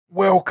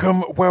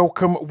Welcome.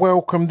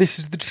 This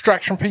is the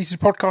Distraction Pieces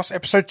podcast,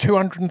 episode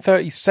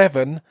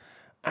 237,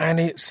 and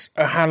it's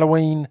a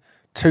Halloween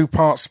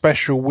two-part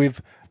special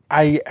with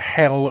a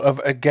hell of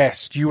a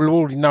guest. You will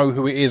already know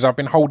who it is. I've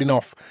been holding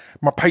off.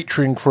 My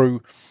Patreon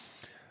crew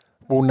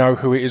will know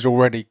who it is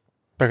already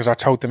because I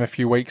told them a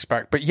few weeks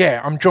back. But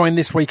yeah, I'm joined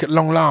this week at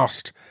long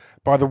last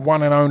by the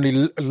one and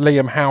only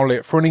Liam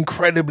Howlett for an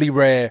incredibly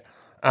rare,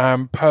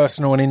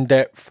 personal and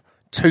in-depth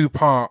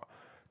two-part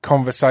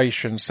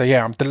conversation. So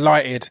yeah, I'm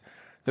delighted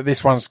that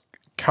this one's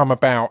come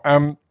about.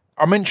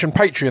 I mentioned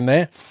Patreon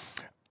there.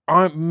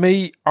 I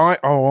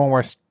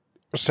almost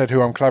said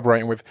who I'm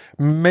collaborating with.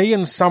 Me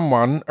and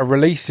someone are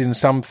releasing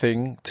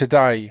something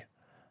today.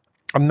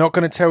 I'm not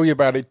going to tell you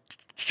about it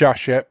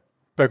just yet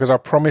because I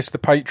promised the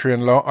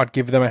Patreon lot I'd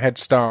give them a head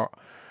start.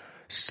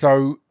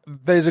 So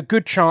there's a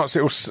good chance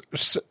it'll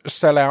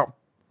sell out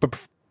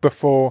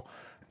before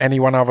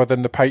anyone other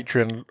than the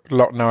Patreon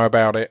lot know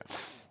about it.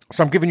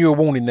 So I'm giving you a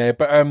warning there,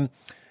 but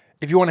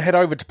if you want to head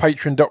over to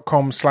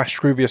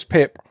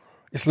patreon.com/ScrooviusPip,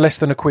 it's less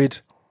than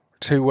 £1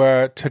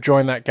 to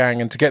join that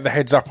gang and to get the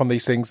heads up on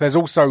these things. There's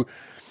some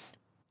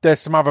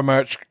other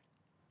merch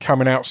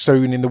coming out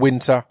soon in the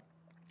winter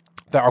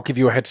that I'll give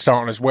you a head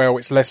start on as well.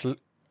 It's less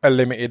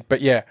limited,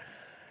 but yeah,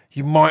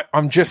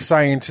 I'm just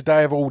saying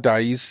today of all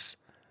days,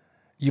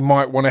 you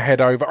might want to head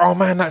over. Oh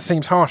man, that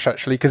seems harsh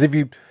actually, because if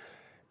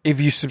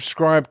you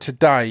subscribe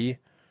today,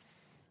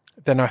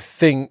 then I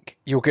think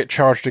you'll get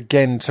charged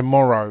again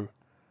tomorrow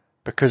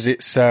because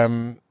it's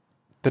the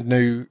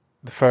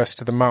first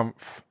of the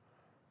month.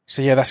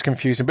 So yeah, that's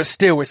confusing. But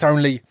still, it's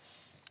less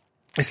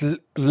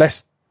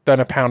than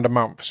 £1 a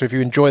month. So if you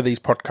enjoy these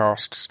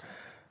podcasts,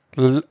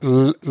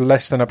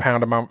 less than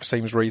 £1 a month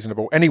seems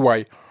reasonable.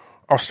 Anyway,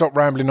 I'll stop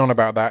rambling on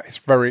about that. It's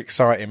very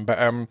exciting. But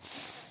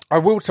I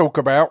will talk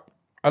about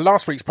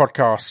last week's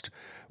podcast,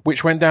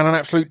 which went down an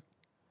absolute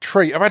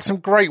treat. I've had some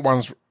great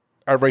ones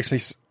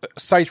recently.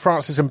 Sage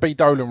Francis and B.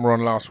 Dolan were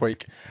on last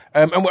week.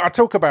 And I'll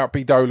talk about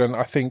B. Dolan,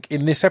 I think,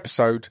 in this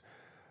episode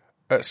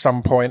at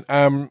some point.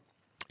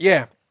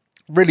 Yeah,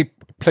 really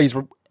pleased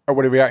with the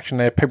reaction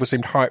there. People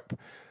seemed hype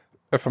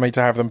for me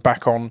to have them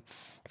back on.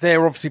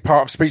 They're obviously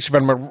part of Speech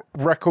Development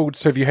Records,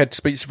 so if you head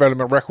to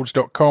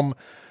speechdevelopmentrecords.com,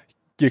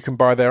 you can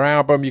buy their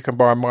album, you can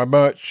buy my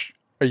merch,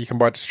 or you can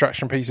buy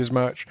Distraction Pieces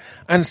merch,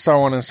 and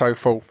so on and so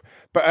forth.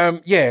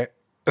 But yeah,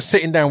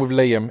 sitting down with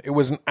Liam, it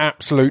was an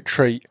absolute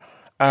treat.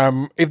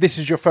 If this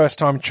is your first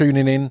time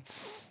tuning in,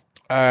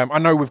 I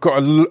know we've got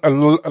a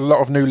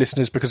lot of new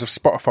listeners because of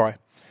Spotify.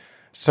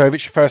 So if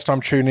it's your first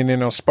time tuning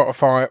in on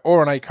Spotify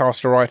or on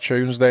Acast or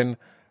iTunes, then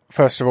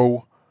first of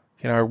all,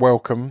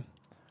 welcome.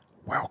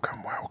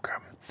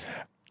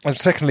 And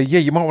secondly, yeah,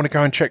 you might want to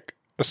go and check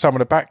some of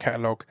the back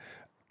catalogue.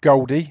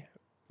 Goldie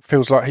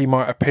feels like he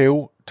might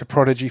appeal to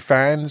Prodigy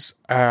fans.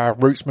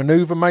 Roots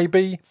Maneuver,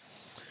 maybe.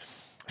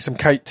 Some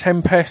Kate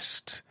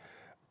Tempest.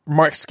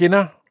 Mike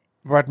Skinner.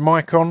 We had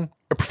Mike on.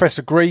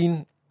 Professor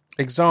Green.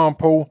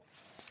 Example.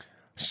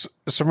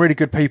 Some really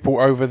good people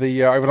over the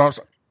nights.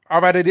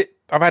 I've had Eddie.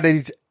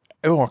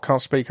 Oh, I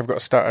can't speak. I've got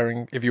a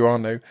stuttering. If you are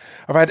new,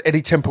 I've had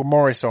Eddie Temple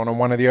Morris on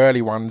one of the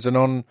early ones,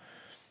 and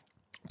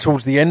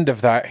towards the end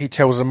of that, he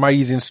tells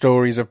amazing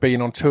stories of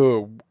being on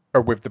tour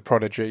with the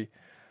Prodigy.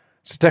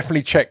 So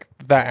definitely check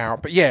that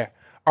out. But yeah,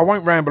 I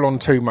won't ramble on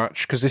too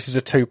much because this is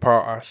a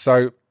two-parter.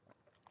 So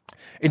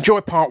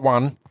enjoy part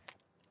one.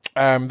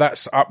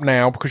 That's up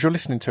now because you're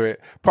listening to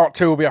it. Part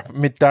two will be up at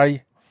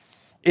midday.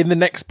 In the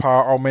next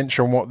part, I'll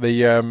mention what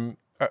the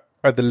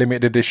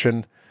limited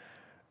edition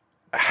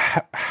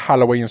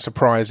Halloween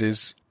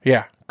surprises.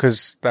 Yeah,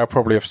 because they'll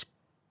probably have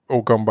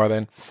all gone by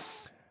then.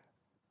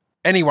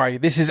 Anyway,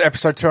 this is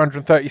episode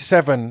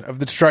 237 of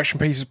the Distraction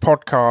Pieces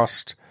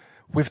podcast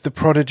with the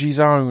Prodigy's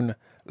own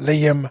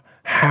Liam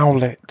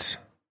Howlett.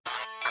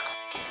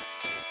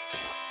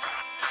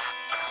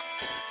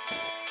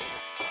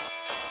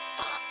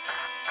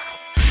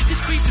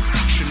 This piece of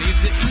fiction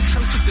is the intro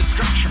to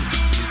Distraction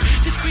Pieces.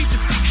 This piece of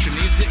fiction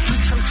is the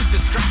intro to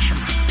Distraction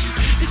Pieces.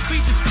 This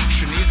piece of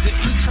fiction is the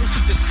intro to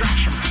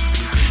Distraction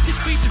Pieces. This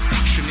piece of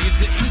fiction is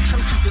the intro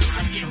to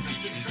Distraction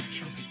Pieces.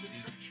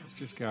 Let's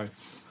just go.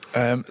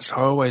 So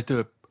I always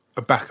do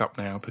a backup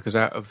now because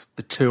out of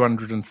the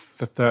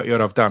 230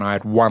 odd I've done, I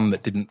had one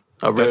that didn't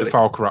get the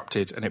file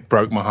corrupted and it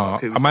broke my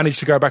heart. I managed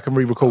to go back and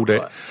re-record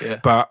it,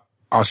 but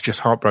I was just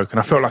heartbroken.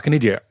 I felt like an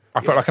idiot.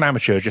 I felt like an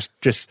amateur.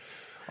 Just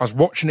I was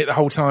watching it the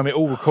whole time. It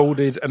all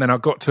recorded, and then I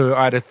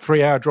had a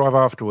 3-hour drive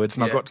afterwards,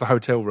 and I got to the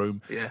hotel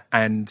room,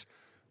 and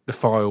the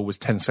file was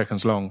 10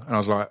 seconds long, and I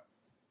was like,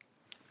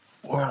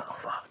 "What the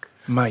fuck,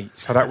 mate?"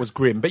 So that was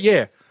grim. But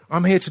yeah,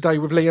 I'm here today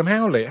with Liam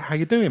Howlett. How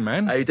you doing,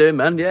 man? How you doing,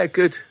 man? Yeah,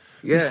 good.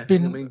 Yeah,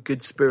 I'm in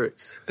good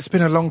spirits. It's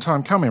been a long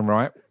time coming,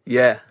 right?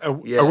 Yeah.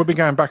 We've been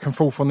going back and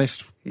forth on this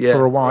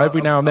for a while.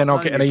 Every now and then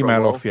I'll get an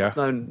email off you.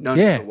 For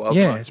a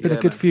while, it's been a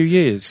good few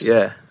years.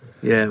 Yeah,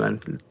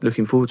 man.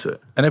 Looking forward to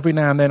it. And every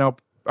now and then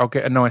I'll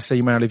get a nice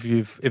email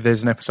if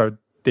there's an episode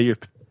that you've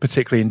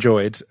particularly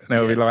enjoyed. And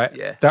they'll be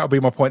like, that'll be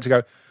my point to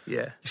go,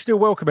 you're still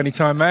welcome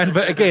anytime, man.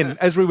 But again,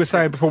 as we were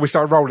saying before we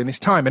started rolling, it's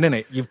timing, isn't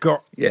it? You've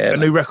got a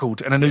new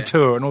record and a new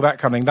tour and all that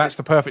kind of thing. That's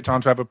the perfect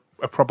time to have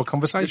a proper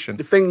conversation.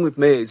 The thing with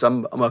me is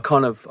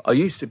I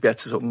used to be able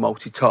to sort of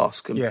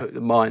multitask and put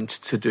the mind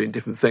to doing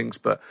different things,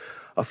 but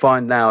I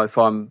find now if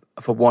I'm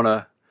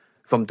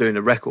doing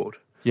a record,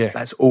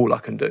 that's all I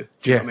can do.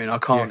 Do you know what I mean? I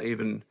can't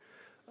even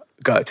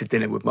go out to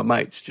dinner with my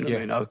mates. Do you know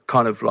what I mean? I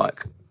kind of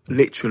like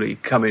literally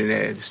coming in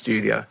here in the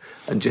studio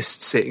and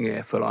just sitting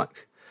here for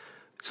like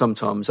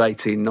sometimes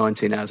 18,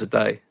 19 hours a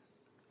day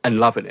and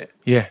loving it.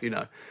 Yeah. You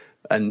know,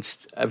 and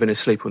having to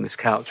sleep on this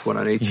couch when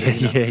I need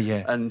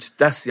to. And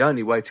that's the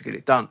only way to get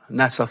it done. And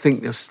I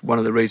think that's one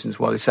of the reasons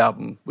why this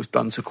album was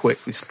done so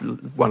quick, this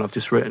one I've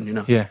just written, you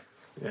know. Yeah.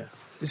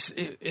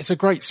 It's a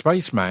great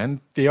space,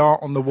 man. The art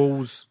on the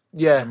walls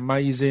is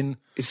amazing.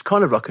 It's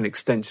kind of like an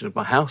extension of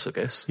my house, I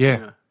guess. Yeah. You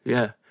know?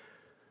 Yeah.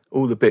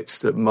 All the bits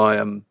that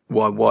my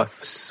wife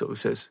sort of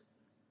says,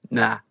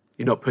 nah,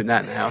 you're not putting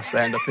that in the house, they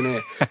end up in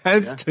here.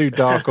 It's too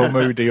dark or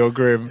moody or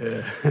grim.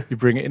 You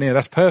bring it in here,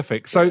 that's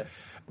perfect. So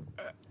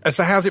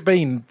how's it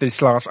been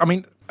this last... I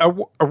mean,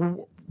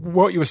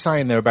 what you were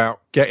saying there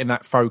about getting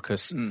that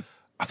focus,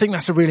 I think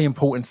that's a really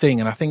important thing,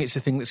 and I think it's a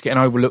thing that's getting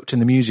overlooked in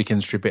the music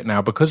industry a bit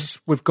now,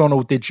 because we've gone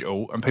all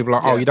digital and people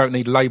are like, you don't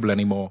need a label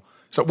anymore.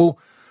 So, well,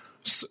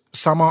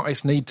 some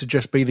artists need to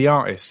just be the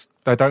artist.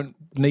 They don't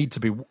need to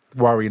be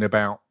worrying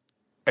about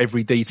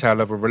every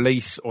detail of a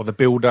release or the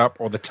build-up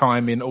or the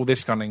timing, all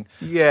this kind of thing.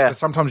 Yeah. But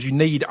sometimes you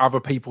need other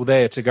people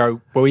there to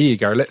go, well, here you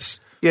go, let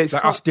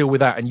us deal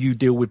with that and you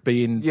deal with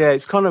being... Yeah,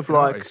 it's kind of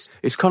like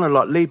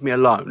leave me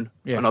alone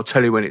and I'll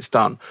tell you when it's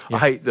done. I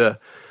hate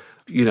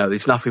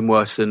there's nothing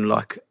worse than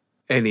like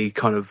any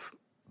kind of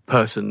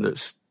person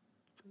that's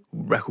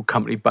record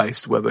company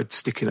based, whether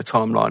sticking a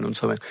timeline on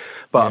something.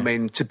 But I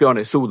mean, to be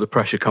honest, all the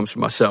pressure comes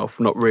from myself,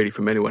 not really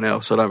from anyone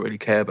else. I don't really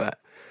care about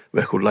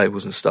record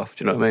labels and stuff,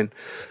 do you know what I mean?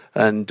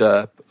 And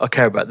I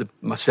care about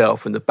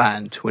myself and the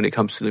band when it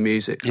comes to the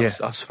music.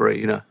 Us three,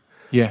 you know.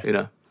 Yeah. You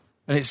know.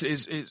 And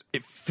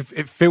it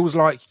feels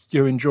like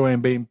you're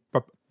enjoying being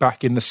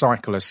back in the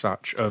cycle as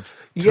such of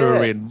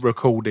touring,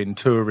 recording,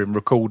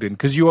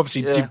 because you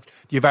obviously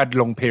you've had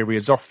long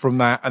periods off from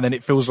that, and then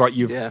it feels like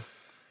you've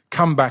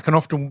come back. And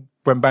often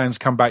when bands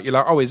come back, you're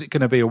like, oh, is it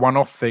going to be a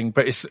one-off thing?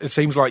 But it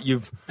seems like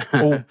you've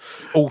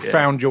all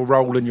found your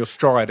role and your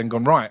stride and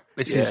gone, right,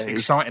 this is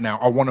exciting now.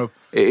 I want to.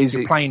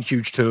 You're playing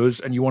huge tours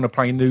and you want to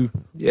play new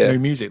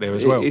music there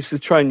as well. It's the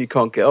train you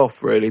can't get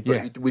off, really,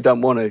 but we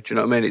don't want to. Do you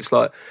know what I mean? It's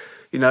like,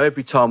 you know,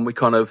 every time we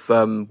kind of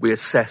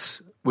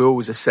we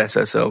always assess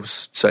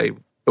ourselves. Say,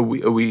 are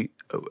we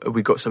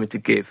got something to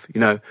give?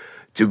 You know,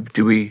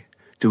 do we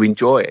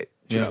enjoy it?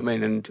 Do you know what I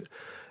mean? And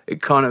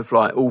it kind of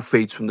like all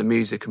feeds from the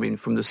music. I mean,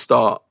 from the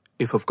start,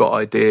 if I've got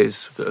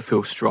ideas that I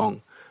feel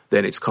strong,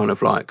 then it's kind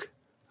of like,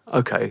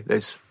 okay,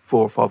 there's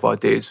 4 or 5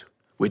 ideas.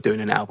 We're doing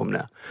an album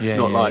now.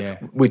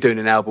 We're doing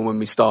an album when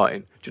we're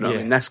starting. Do you know what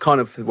I mean? That's kind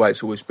of the way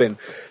it's always been,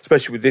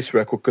 especially with this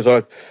record.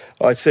 Because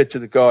I said to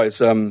the guys,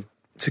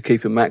 to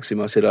Keith and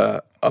Maxim, I said,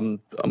 I'm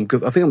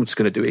good. I think I'm just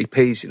going to do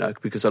EPs, you know,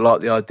 because I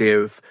like the idea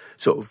of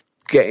sort of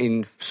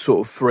getting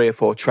sort of 3 or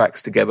 4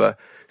 tracks together,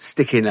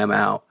 sticking them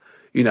out,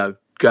 you know,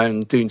 going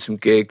and doing some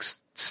gigs,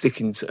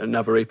 sticking to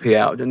another EP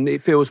out, and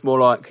it feels more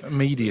like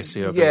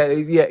immediacy of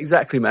it. Yeah,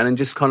 exactly, man, and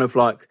just kind of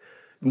like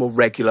more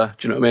regular.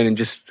 Do you know what I mean?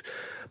 And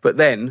but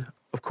then,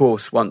 of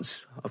course,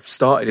 once I've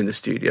started in the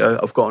studio,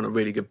 I've gotten a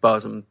really good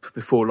buzz, and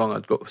before long,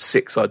 I'd got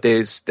 6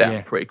 ideas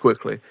down pretty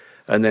quickly,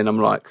 and then I'm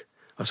like,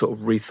 I sort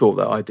of rethought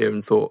that idea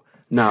and thought,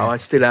 no, I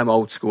still am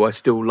old school. I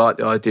still like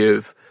the idea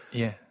of,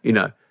 you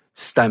know,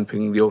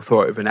 stamping the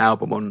authority of an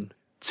album on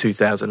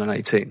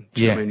 2018.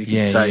 Do you know what I mean? You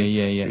can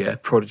say,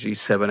 Prodigy's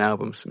 7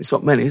 albums. It's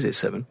not many, is it?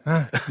 7?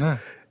 No. It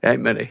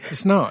ain't many.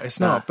 It's not.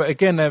 But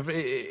again,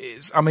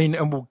 it's, I mean,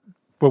 and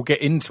we'll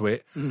get into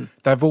it.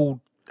 They've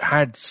all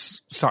had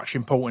such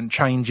important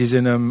changes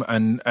in them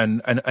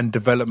and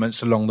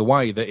developments along the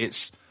way that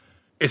it's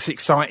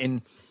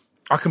exciting.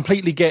 I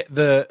completely get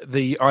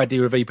the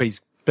idea of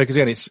EPs. Because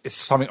again, it's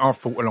something I've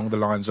thought along the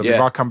lines of, if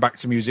I come back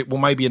to music, well,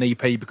 maybe an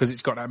EP because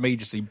it's got that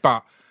immediacy.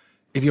 But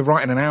if you're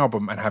writing an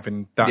album and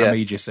having that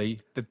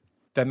immediacy,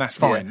 then that's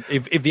fine.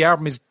 If the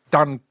album is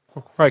done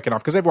quick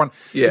enough, because everyone,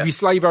 if you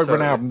slave over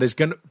an album,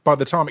 by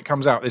the time it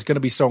comes out, there's going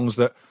to be songs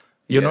that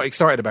you're not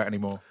excited about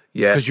anymore.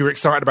 Yeah, because you're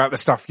excited about the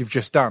stuff you've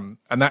just done,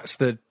 and that's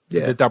the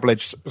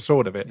double-edged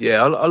sword of it.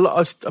 Yeah, I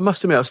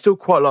must admit, I still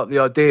quite like the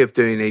idea of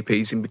doing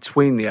EPs in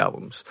between the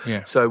albums.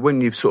 Yeah. So when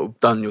you've sort of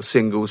done your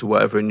singles or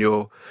whatever, and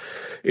you're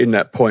in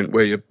that point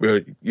where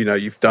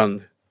you've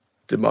done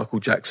the Michael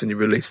Jackson, you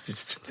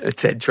released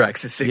 10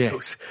 tracks of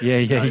singles. Yeah.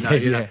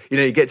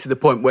 You get to the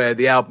point where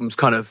the album's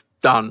kind of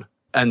done,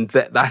 and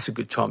that's a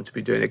good time to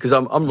be doing it, because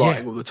I'm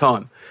writing all the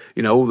time.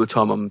 You know, all the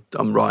time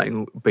I'm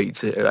writing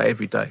beats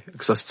every day,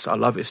 because I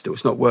love it still.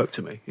 It's not work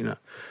to me, you know.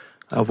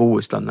 I've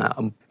always done that.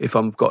 If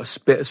I've got a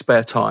bit of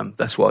spare time,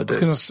 that's what I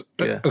do.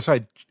 I say,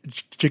 do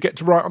you get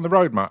to write on the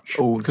road much?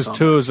 All the Because time.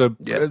 tours are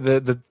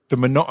the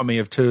monotony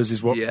of tours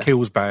is what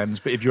kills bands.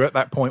 But if you're at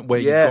that point where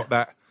you've got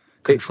that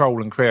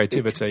control and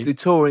creativity, the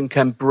touring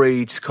can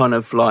breed kind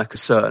of like a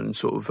certain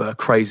sort of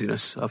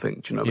craziness. I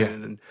think. Do you know what I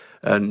mean?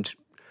 And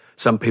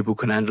some people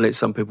can handle it,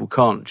 some people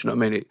can't. Do you know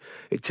what I mean?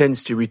 It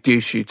tends to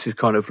reduce you to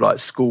kind of like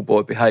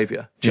schoolboy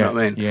behaviour. Do you know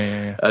what I mean?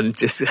 Yeah. And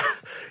just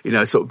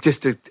sort of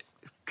just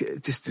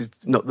to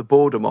knock the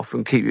boredom off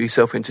and keep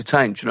yourself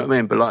entertained. Do you know what I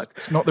mean? But like,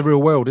 it's not the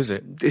real world, is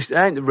it? It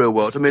ain't the real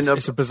world. I mean,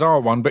 it's a bizarre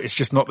one, but it's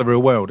just not the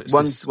real world. It's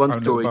one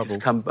story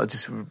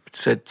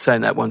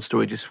saying that one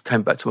story just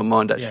came back to my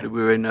mind. Actually,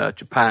 we were in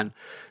Japan.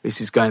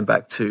 This is going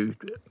back to,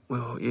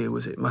 well, what year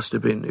was it? Must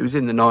have been. It was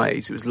in the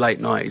 90s. It was late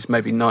 90s,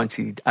 maybe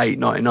 98,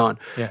 99.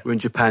 Yeah. We're in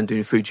Japan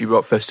doing Fuji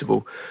Rock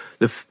Festival.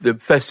 The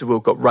festival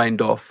got rained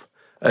off,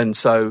 and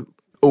so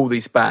all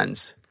these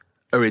bands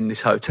are in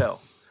this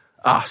hotel.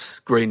 Us,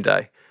 Green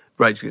Day,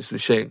 Rage Against the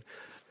Machine,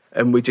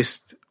 and we're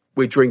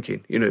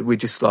drinking. We're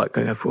just like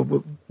going,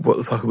 well, what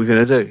the fuck are we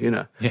going to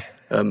do? Yeah.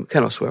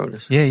 Can I swear on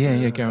this?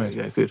 Yeah. Go ahead.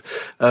 Yeah, good.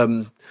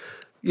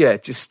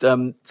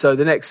 So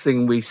the next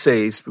thing we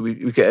see is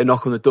we get a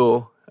knock on the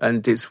door,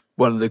 and it's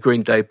one of the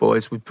Green Day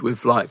boys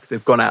with like,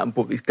 they've gone out and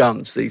bought these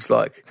guns, these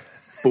like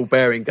ball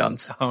bearing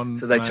guns.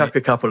 So they chuck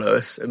a couple at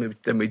us, and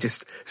then we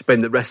just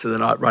spend the rest of the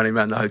night running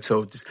around the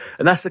hotel.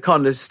 And that's the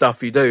kind of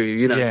stuff you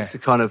do, just to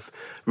kind of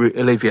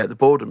alleviate the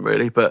boredom,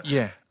 really. But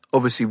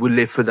obviously we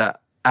live for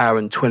that hour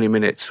and 20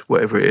 minutes,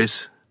 whatever it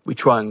is. We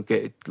try and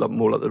get it like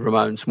more like the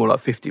Ramones, more like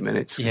 50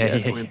 minutes. It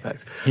has more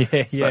impact.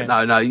 Yeah.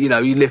 But no,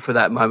 you live for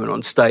that moment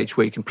on stage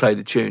where you can play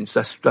the tunes.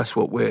 That's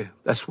what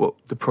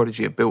the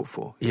Prodigy are built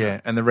for.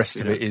 Yeah, and the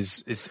rest of it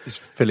is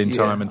filling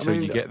time until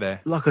you get there.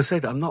 Like I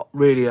said, I'm not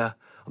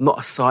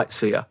a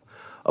sightseer.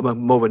 I'm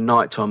more of a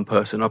nighttime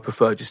person. I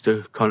prefer just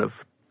to kind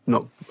of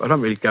I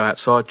don't really go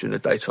outside during the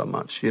daytime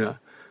much.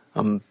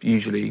 I'm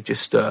usually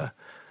just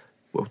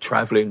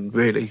travelling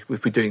really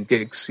if we're doing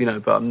gigs.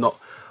 But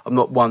I'm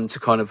not one to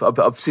kind of.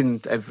 I've seen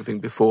everything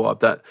before.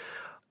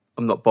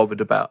 I'm not bothered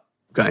about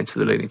going to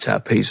the Leaning Tower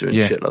of Pisa and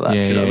shit like that. Do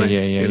you know what I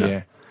mean?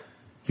 Yeah.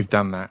 You've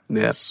done that.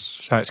 Yeah.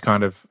 So it's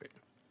kind of,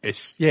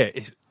 it's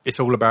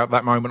all about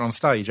that moment on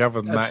stage.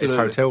 Other than that, it's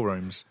hotel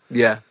rooms.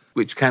 Yeah,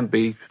 which can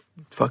be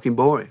fucking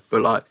boring,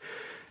 but like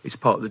it's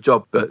part of the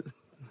job. But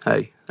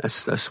hey,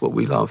 that's what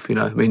we love.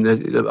 I mean,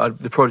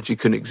 the Prodigy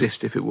couldn't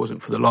exist if it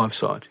wasn't for the live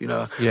side.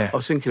 I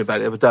was thinking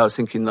about it the other day. I was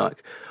thinking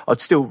like I'd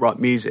still write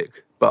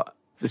music, but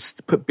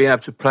being able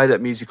to play that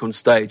music on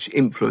stage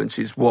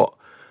influences what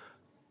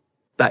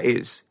that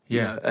is.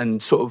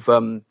 And sort of,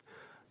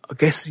 I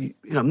guess,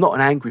 I'm not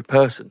an angry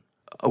person.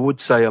 I would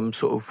say I'm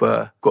sort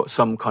of got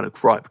some kind of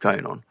gripe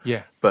going on.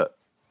 Yeah. But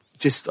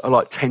just I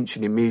like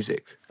tension in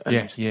music. And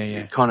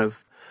it kind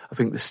of, I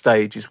think the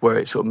stage is where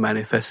it sort of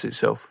manifests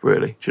itself,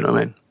 really. Do you know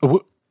what I mean?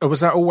 Was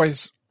that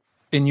always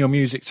in your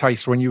music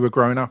taste when you were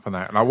growing up and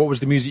that? Like, what was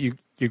the music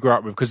you grew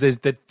up with? Because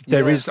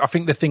there is, I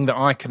think the thing that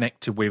I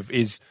connected with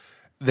is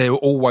there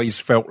always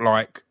felt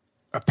like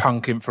a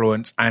punk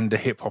influence and a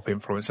hip hop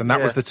influence, and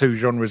that was the two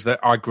genres that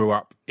I grew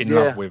up in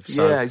love with.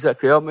 So. Yeah,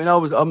 exactly. I mean,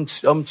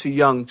 I'm too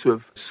young to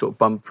have sort of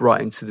bumped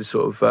right into the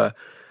sort of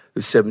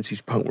the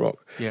 70s punk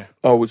rock. Yeah,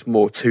 I was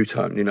more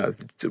two-tone.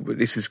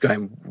 This was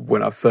going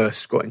when I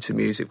first got into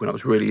music when I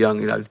was really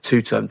young. The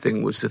two-tone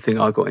thing was the thing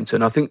I got into,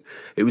 and I think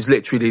it was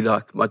literally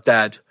like my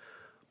dad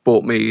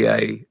bought me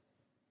a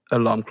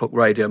alarm clock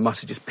radio,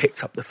 must have just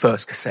picked up the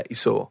first cassette he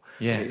saw.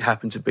 Yeah. It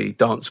happened to be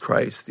Dance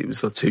Crazed. It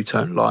was a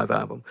two-tone live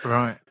album.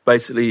 Right.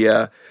 Basically,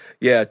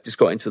 just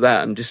got into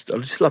that and I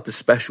just loved the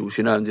specials,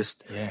 and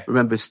just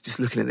remember just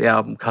looking at the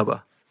album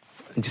cover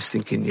and just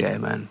thinking, yeah,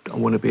 man, I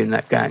want to be in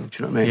that gang.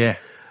 Do you know what I mean? Yeah.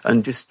 And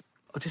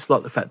I just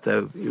like the fact that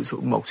it was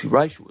sort of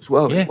multiracial as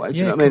well. Yeah, in a way. Do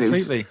you know what I mean?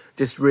 Completely. It was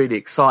just really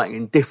exciting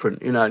and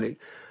different,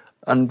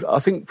 and I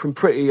think from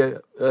pretty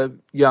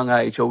young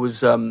age,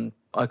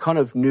 I kind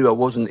of knew I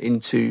wasn't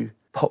into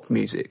pop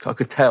music. I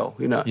could tell,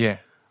 Yeah.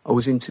 I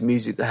was into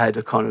music that had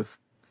a kind of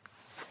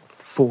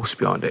force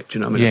behind it. Do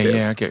you know what I mean?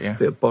 I get you. A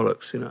bit of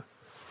bollocks,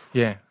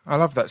 Yeah, I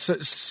love that.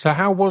 So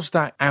how was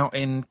that out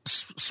in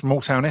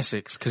small town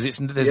Essex? Because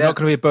there's not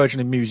going to be a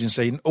burgeoning music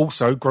scene.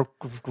 Also,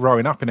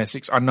 growing up in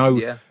Essex, I know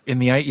in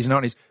the 80s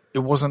and 90s, it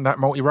wasn't that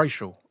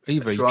multiracial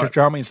either. That's Do you right.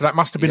 know what I mean? So that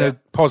must have been a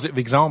positive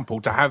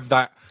example to have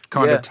that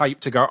kind of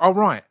tape to go, oh,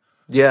 right,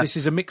 this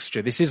is a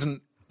mixture. This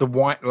isn't the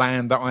white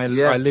land that I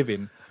live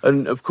in.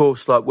 And of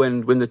course, like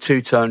when the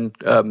two-tone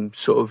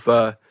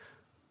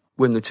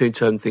when the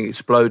two-tone thing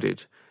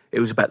exploded, it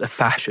was about the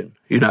fashion,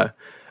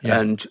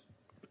 and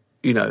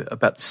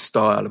about the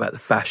style, about the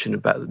fashion,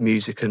 about the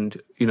music, and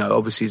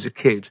obviously as a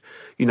kid,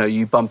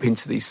 you bump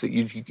into these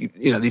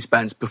these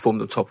bands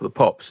performed on Top of the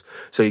Pops,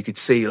 so you could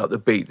see like the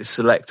beat, the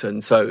selector,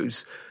 and so it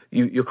was,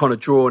 you're kind of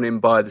drawn in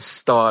by the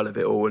style of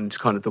it all and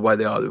kind of the way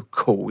they are. They're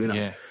cool,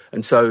 Yeah.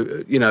 And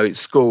so it's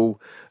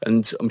school,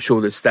 and I'm sure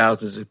there's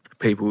thousands of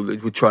people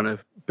that were trying to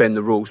bend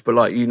the rules, but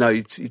like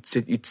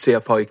you'd see how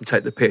far you can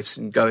take the piss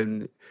and go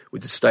in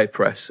with the stay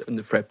press and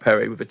the Fred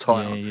Perry with a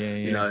tie on,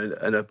 you know,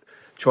 and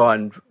try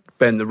and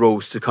bend the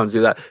rules to kind of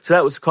do that. So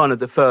that was kind of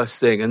the first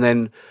thing. And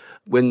then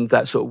when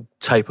that sort of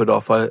tapered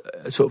off,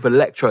 sort of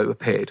electro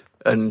appeared.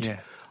 And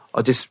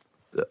I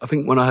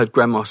think when I heard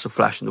Grandmaster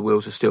Flash and the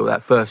Wheels of Steel,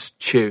 that first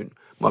tune,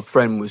 my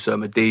friend was a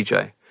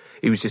DJ.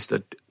 He was just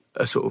a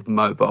sort of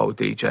mobile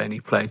DJ, and he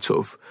played sort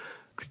of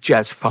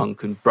jazz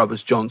funk and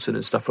Brothers Johnson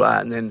and stuff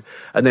like that.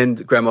 And then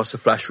Grandmaster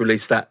Flash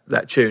released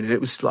that tune, and it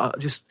was like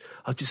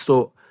I just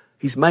thought,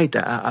 he's made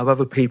that out of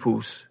other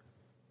people's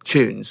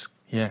tunes,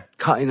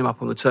 cutting them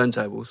up on the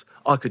turntables.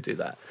 I could do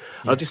that.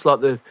 I just like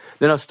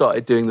then I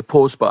started doing the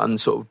pause button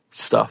sort of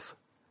stuff.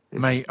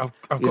 Mate,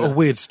 I've got a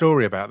weird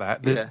story about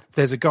that.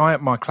 There's a guy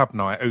at my club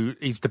night who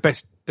he's the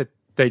best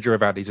DJ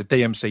I've had. He's a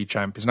DMC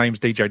champ. His name's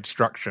DJ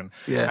Destruction.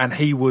 And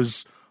he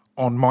was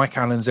on Mike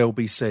Allen's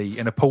LBC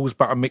in a pause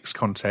button mix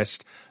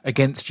contest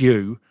against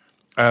you.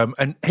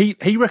 And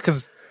he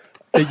reckons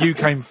that you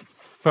came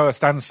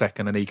first and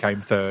second and he came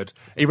third.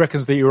 He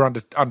reckons that you were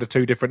under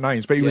two different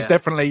names, but he was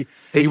definitely,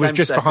 he was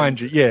just second.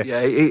 Behind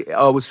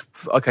you.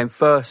 I came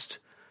first.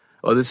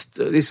 Well, this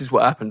is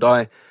what happened.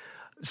 I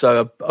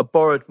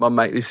borrowed my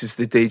mate, this is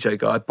the DJ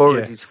guy, I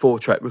borrowed his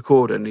 4-track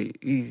recorder,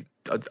 and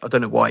I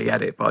don't know why he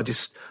had it, but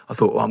I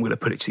thought, I'm going to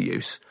put it to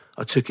use.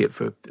 I took it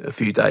for a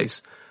few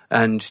days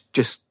and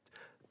just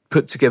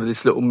put together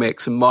this little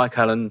mix. And Mike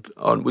Allen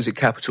was it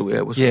Capital?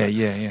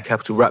 Yeah.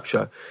 Capital Rap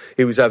Show.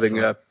 He was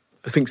having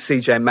I think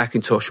CJ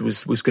McIntosh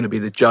was going to be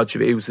the judge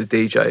of it. He was the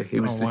DJ. He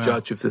was the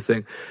judge of the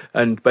thing.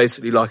 And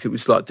basically, it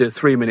was like the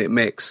 3-minute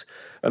mix.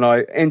 And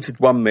I entered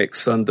one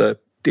mix under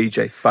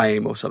DJ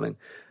Fame or something.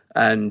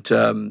 And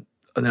then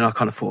I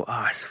kind of thought,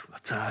 I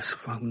don't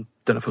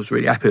know if I was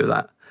really happy with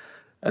that.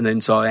 And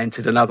then so I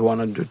entered another one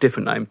under a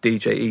different name,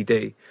 DJ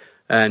ED.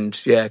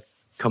 And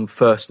come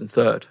first and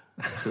third.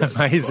 So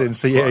amazing.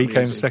 So he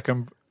came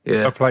second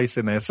place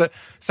in there. So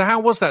how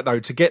was that though,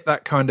 to get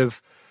that kind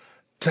of,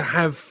 to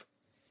have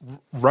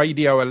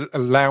radio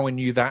allowing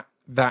you that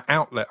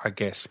outlet, I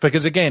guess?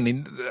 Because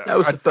again,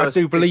 I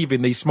do believe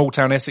in these small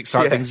town Essex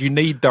type things. You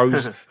need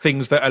those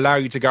things that allow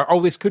you to go,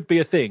 oh, this could be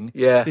a thing.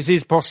 Yeah. This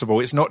is possible.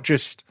 It's not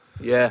just...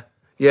 Yeah,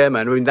 man.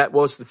 I mean, that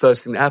was the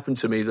first thing that happened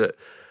to me,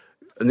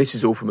 and this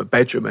is all from a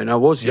bedroom, and I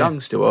was young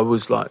still. I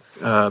was like,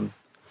 how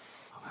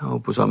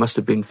old was I? I must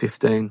have been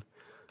 15.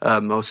 I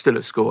was still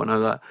at school, I know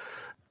that.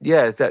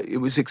 Yeah,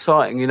 it was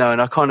exciting, you know,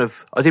 and I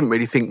didn't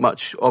really think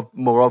much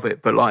more of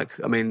it, but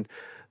I mean,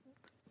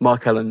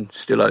 Mike Allen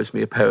still owes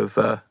me a pair of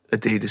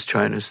Adidas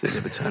trainers that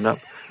never turned up.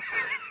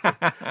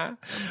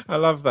 I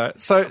love that.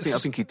 So I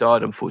think he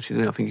died,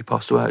 unfortunately. I think he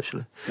passed away,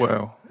 actually.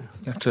 Well,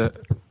 you have to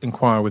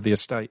inquire with the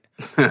estate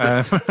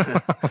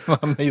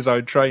on these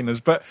old trainers.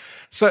 But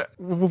so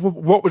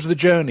what was the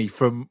journey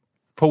from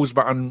pause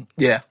button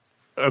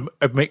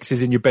of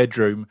mixes in your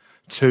bedroom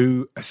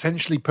to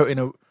essentially putting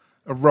a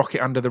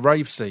rocket under the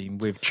rave scene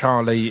with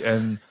Charlie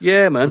and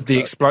man,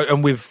 the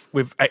and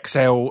with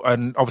XL,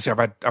 and obviously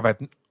I've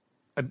had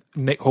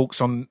Nick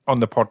Hawkes on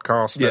the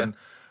podcast, and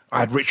I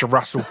had Richard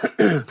Russell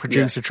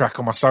produce a track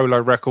on my solo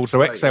record.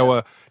 So XL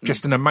are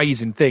just an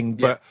amazing thing,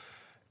 but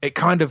it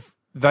kind of,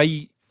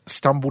 they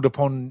stumbled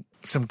upon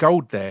some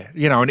gold there,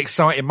 you know, an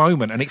exciting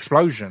moment, an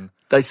explosion.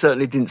 They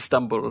certainly didn't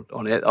stumble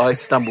on it. I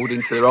stumbled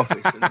into their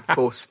office and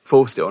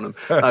forced it on them.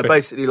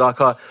 Basically,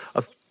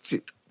 I've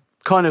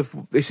kind of,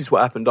 this is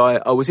what happened.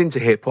 I was into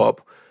hip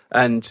hop,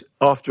 and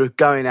after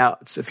going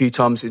out a few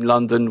times in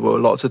London,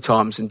 lots of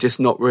times, and just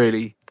not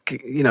really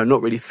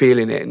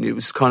feeling it, and it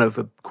was kind of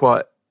a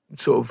quite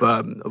sort of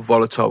a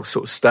volatile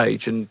sort of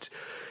stage, and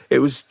it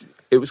was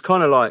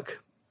kind of like,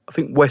 I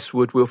think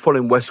Westwood, we were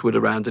following Westwood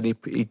around, and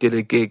he did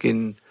a gig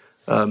in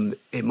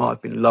it might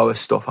have been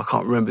Lowestoft, I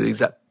can't remember the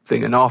exact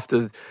thing, and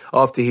after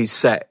his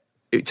set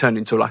it turned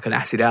into like an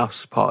acid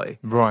house party,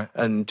 right?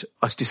 And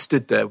I just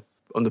stood there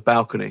on the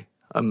balcony,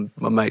 and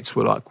my mates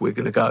were like, we're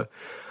going to go,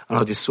 and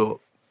I just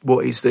thought,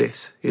 what is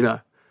this, you know?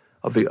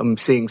 I'm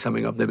seeing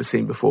something I've never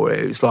seen before.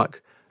 It was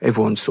like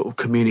everyone's sort of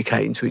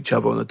communicating to each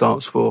other on the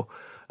dance floor,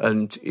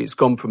 and it's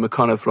gone from a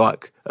kind of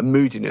like a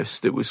moodiness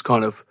that was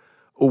kind of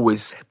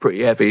always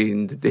pretty heavy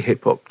in the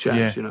hip-hop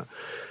jams, you know.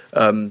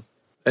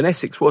 And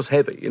Essex was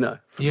heavy, you know,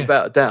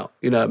 without a doubt.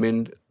 You know, I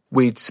mean,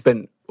 we'd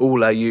spent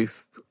all our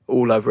youth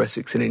all over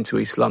Essex and into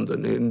East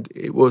London, and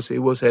it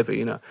was heavy,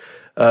 you know.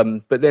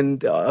 But then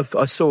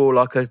I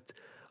saw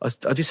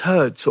I just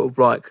heard sort of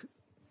like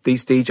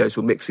these DJs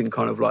were mixing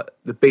kind of like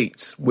the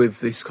beats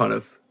with this kind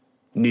of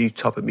new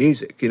type of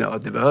music, you know,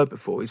 I'd never heard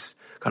before. It's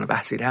kind of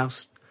acid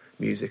house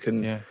music,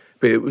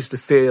 but it was the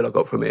feel I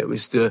got from it. It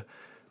was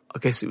I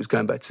guess it was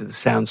going back to the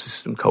sound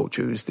system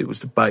culture. It was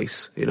the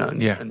bass, you know,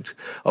 and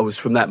I was,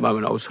 from that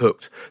moment I was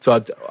hooked.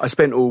 So I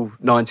spent all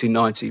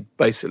 1990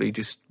 basically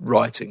just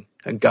writing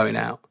and going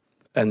out,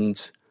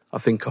 and I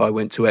think I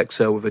went to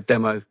XL with a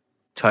demo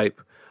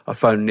tape. I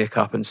phoned Nick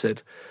up and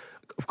said,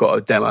 I've got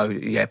a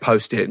demo,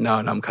 post it. No,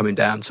 I'm coming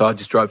down. So I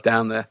just drove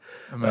down there.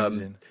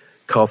 Amazing.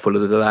 Car full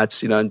of the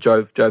lads, you know, and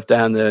drove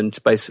down there, and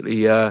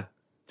basically,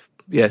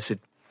 said,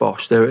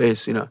 bosh, there it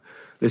is, you know.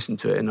 listened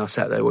to it, and I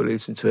sat there while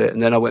listening to it,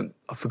 and then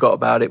I forgot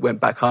about it, went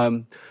back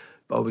home.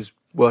 I was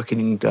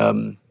working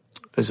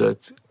as a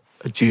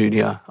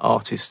junior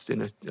artist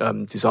in a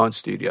design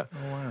studio,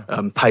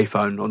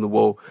 payphone on the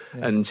wall,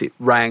 and it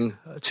rang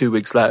 2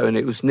 weeks later, and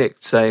it was Nick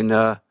saying,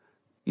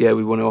 "Yeah,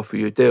 we want to offer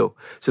you a deal."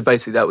 So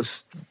basically, that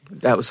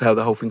was how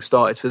the whole thing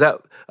started. So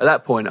at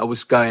that point, I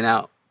was going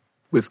out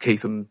with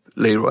Keith and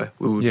Leroy.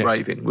 We were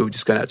raving. We were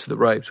just going out to the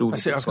raves. I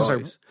was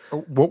going to say,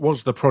 what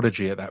was the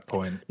Prodigy at that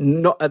point?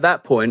 Not at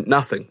that point,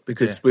 nothing,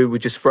 because we were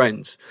just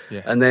friends.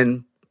 Yeah. And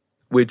then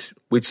we'd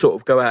sort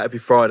of go out every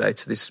Friday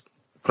to this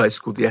place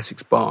called the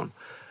Essex Barn,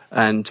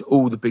 and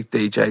all the big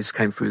DJs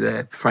came through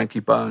there.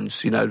 Frankie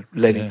Bones,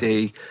 Lenny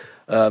D,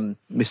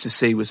 Mr.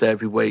 C was there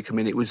every week. I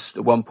mean, it was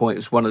at one point it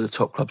was one of the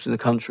top clubs in the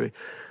country.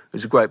 It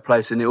was a great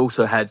place, and it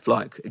also had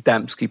like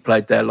Adamski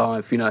played there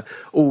live.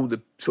 All the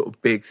sort of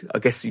big, I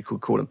guess you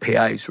could call them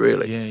PAs,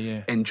 really.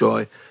 Yeah.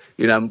 Enjoy.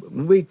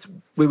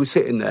 We were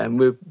sitting there,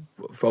 and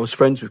I was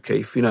friends with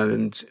Keith,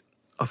 and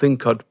I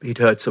think he'd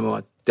heard some of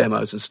my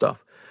demos and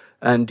stuff,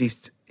 and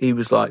he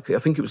was like, I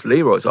think it was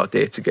Leroy's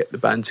idea to get the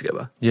band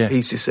together. Yeah.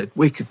 He just said,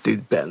 we could do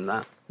better than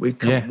that. Why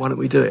don't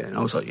we do it? And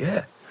I was like,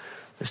 yeah,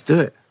 let's do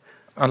it.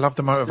 I love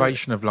the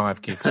motivation of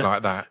live gigs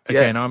like that.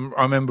 Again, I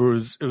remember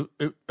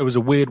it was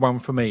a weird one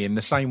for me. In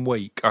the same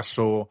week, I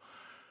saw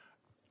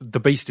the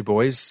Beastie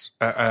Boys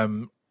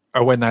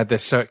when they had their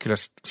circular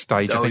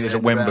stage. I think it was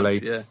at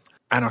Wembley.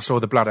 And I saw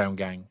the Bloodhound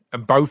Gang.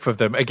 And both of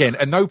them, again,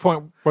 at no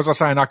point was I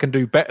saying I can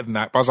do better than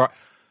that, but I was like,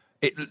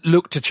 it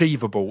looked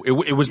achievable.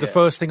 It was the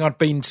first thing I'd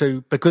been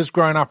to, because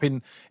growing up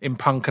in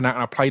punk and that,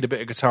 and I played a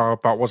bit of guitar,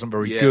 but I wasn't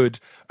very good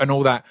and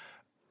all that.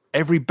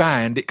 Every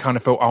band, it kind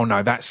of felt, oh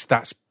no, that's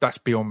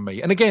beyond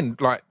me. And again,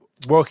 like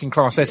working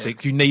class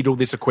Essex, you need all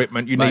this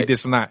equipment, you need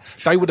this and that.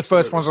 They were the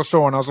first ones I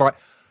saw, and I was like,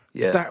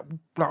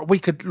 we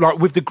could, like,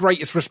 with the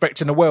greatest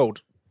respect in the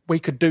world, we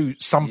could do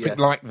something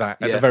like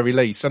that at the very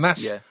least. And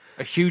that's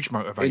a huge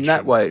motivation. In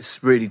that way,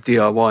 it's really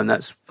DIY, and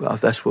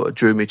that's what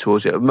drew me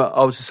towards it. I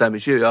was the same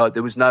as you.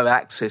 There was no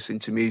access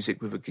into music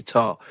with a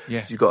guitar.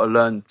 Yeah. So you've got to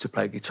learn to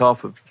play guitar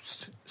for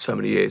so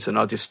many years, and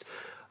I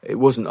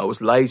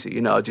was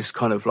lazy, I just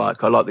kind of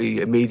I like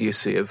the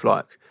immediacy of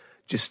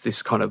just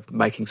this kind of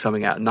making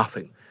something out of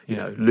nothing,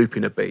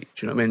 looping a beat.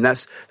 Do you know what I mean?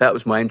 That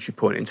was my entry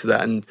point into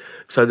that. And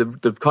so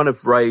the kind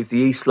of rave, the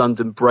East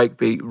London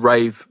breakbeat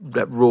rave,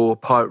 that raw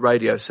pirate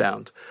radio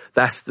sound,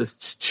 that's the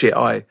shit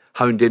I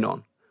honed in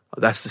on.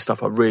 That's the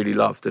stuff I really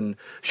loved. And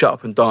Shut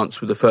Up and Dance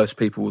were the first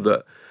people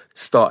that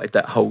started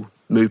that whole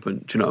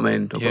movement. Do you know what I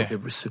mean? I've got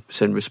to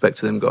send respect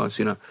to them guys,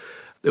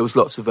 There was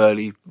lots of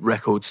early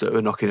records that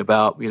were knocking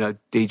about.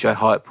 DJ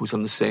Hype was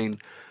on the scene,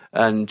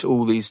 and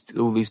all these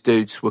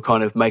dudes were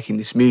kind of making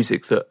this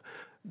music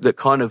that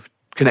kind of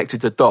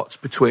connected the dots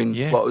between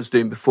what I was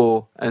doing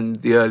before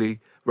and the early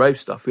rave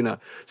stuff.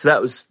 So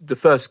that was the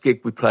first gig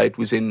we played,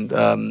 was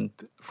in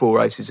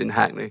Four Aces in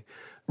Hackney,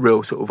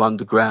 real sort of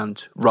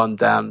underground,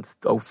 run-down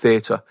old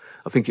theatre.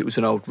 I think it was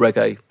an old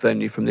reggae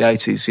venue from the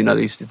 80s.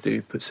 They used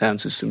to put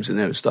sound systems in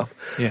there and stuff.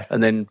 Yeah.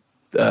 And then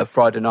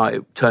Friday night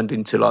it turned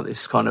into like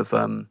this kind of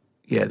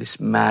this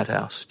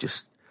madhouse,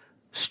 just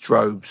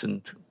strobes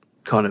and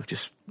kind of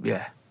just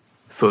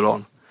full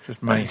on,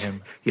 just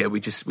mayhim.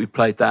 We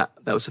played that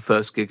was the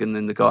first gig, and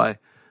then the guy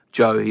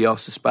Joe, he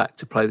asked us back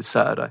to play the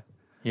Saturday.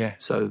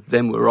 So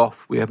then we're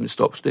off. We haven't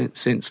stopped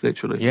since,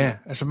 literally.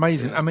 It's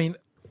amazing. I mean,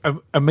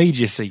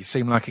 immediacy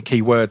seemed like a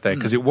key word there,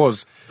 because it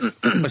was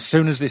as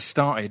soon as this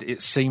started,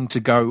 it seemed to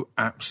go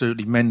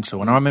absolutely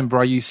mental. And I remember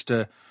I used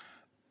to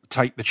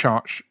take the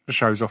chart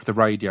shows off the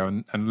radio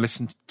and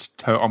listen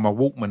to it on my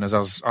Walkman as I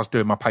was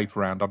doing my paper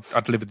round.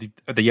 I'd live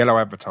at the Yellow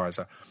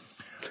Advertiser,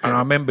 and I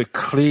remember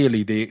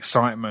clearly the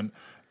excitement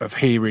of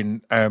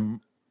hearing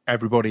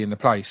everybody in the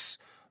place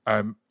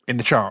in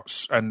the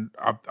charts. And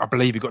I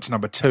believe it got to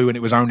number 2, and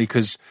it was only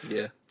because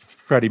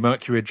Freddie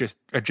Mercury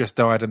had just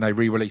died, and they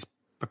re-released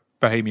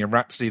Bohemian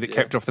Rhapsody that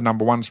kept off the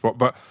number 1 spot.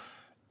 But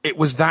it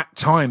was that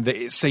time that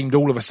it seemed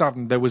all of a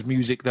sudden there was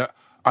music that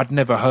I'd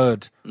never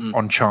heard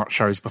on chart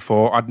shows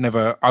before. I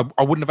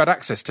wouldn't have had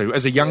access to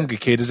as a younger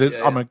kid.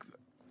 I'm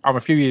a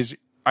few years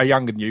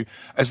younger than you.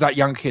 As that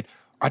young kid,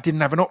 I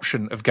didn't have an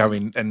option of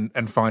going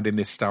and finding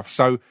this stuff.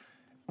 So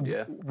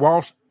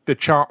whilst the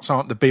charts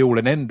aren't the be all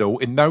and end all,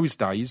 in those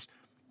days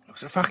it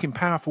was a fucking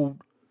powerful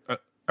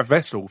a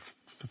vessel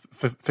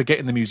for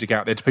getting the music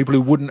out there to people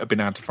who wouldn't have been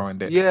able to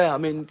find it. Yeah, I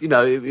mean, it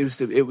was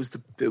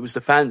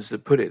the fans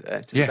that put it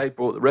there. They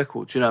brought the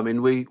records. I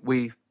mean,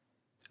 we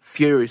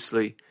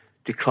furiously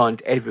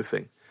declined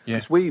everything,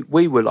 because we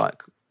were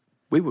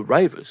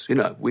ravers.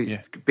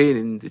 Being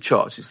in the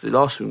charts is the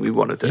last thing we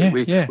want to do.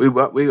 We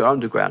were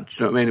underground. Do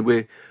you know what I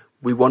mean?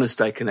 We want to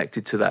stay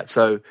connected to that.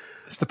 So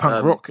it's the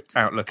punk rock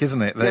outlook,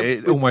 isn't it? That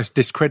it almost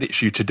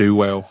discredits you to do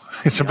well.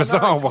 It's a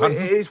bizarre one.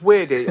 It is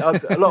weird.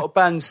 A lot of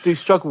bands do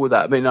struggle with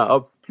that. I mean,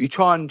 you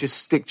try and just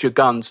stick to your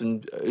guns,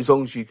 and as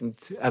long as you can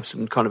have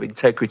some kind of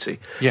integrity,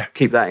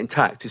 keep that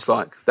intact. It's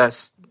like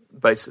that's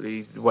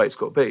basically the way it's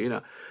got to be,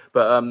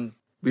 But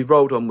we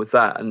rolled on with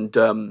that,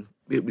 and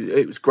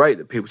it was great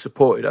that people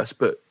supported us,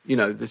 but you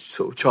know, the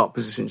sort of chart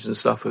positions and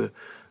stuff were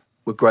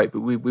great,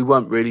 but we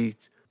weren't really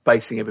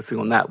basing everything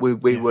on that. We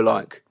were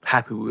like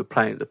happy we were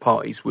playing at the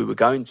parties we were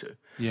going to,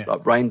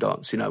 like Rain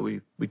Dance. You know,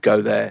 we'd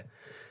go there.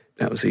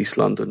 That was East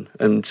London,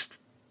 and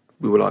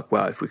we were like,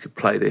 wow, if we could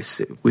play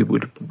this, we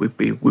would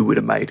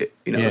have made it.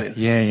 You know,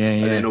 Yeah.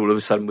 And then all of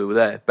a sudden we were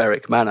there.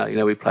 Berwick Manor, you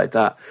know, we played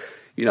that.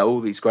 You know, all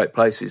these great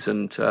places,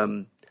 and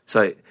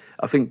so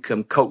I think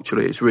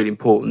culturally it's really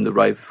important. The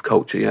rave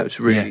culture, you know,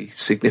 it's really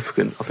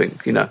significant. I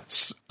think, you know.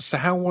 So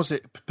how was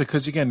it?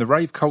 Because again, the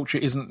rave culture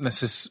isn't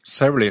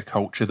necessarily a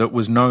culture that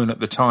was known at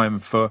the time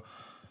for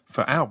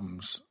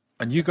albums,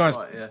 and you guys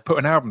put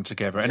an album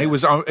together, and it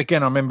was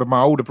again. I remember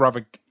my older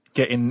brother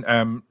getting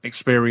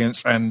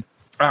Experience and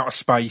Outer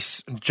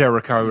Space and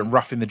Jericho and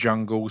Rough in the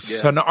Jungles.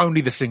 So not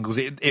only the singles,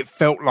 it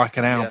felt like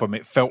an album.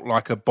 It felt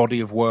like a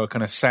body of work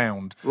and a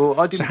sound.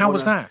 Well, so how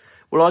was that?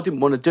 Well, I didn't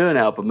want to do an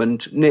album,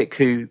 and Nick,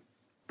 who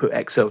put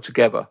XL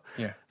together,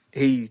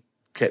 he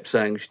kept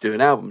saying, "We should do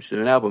an album,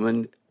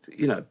 and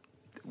you know,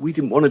 we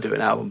didn't want to do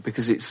an album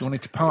because it's... We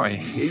wanted to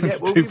party. Yeah,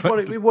 well,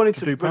 we wanted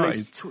to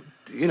release,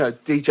 you know,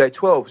 DJ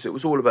 12s. It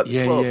was all about the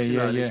 12s, you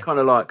know, and it's kind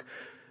of like...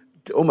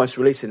 Almost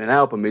releasing an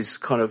album is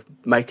kind of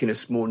making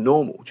us more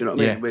normal. Do you know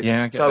what I mean?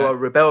 I get so that. I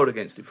rebelled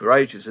against it for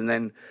ages,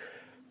 and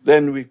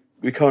then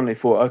we kindly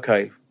thought,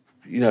 okay,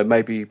 you know,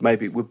 maybe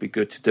it would be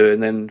good to do.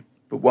 And then,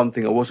 but one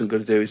thing I wasn't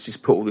going to do is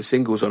just put all the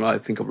singles on. I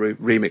think I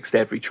remixed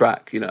every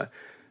track, you know.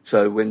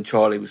 So when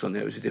Charlie was on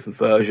there, it was a different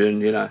version,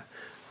 you know.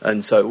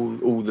 And so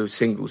all the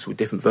singles were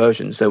different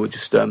versions. They were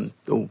just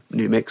all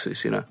new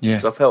mixes, you know. Yeah.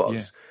 So I felt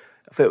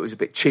it was a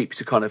bit cheap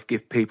to kind of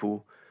give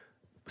people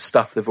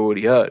stuff they've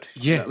already heard.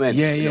 Yeah, you know what I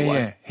mean?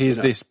 yeah. Here's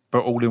this,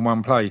 but all in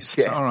one place.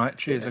 Yeah. So, all right,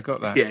 cheers, I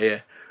got that.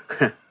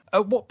 Yeah.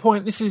 At what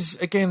point, this is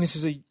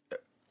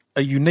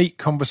a unique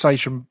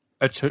conversation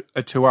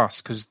to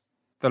us, because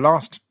the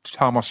last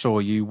time I saw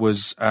you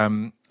was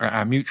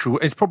our mutual,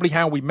 it's probably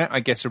how we met,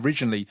 I guess,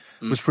 originally,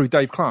 was through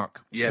Dave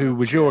Clark, who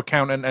was your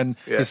accountant, and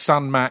his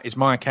son Matt is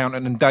my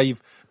accountant, and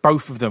Dave,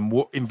 both of them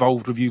were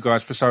involved with you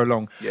guys for so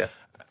long. Yeah.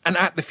 And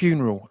at the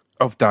funeral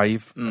of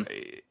Dave,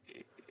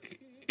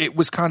 it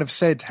was kind of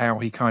said how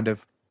he kind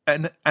of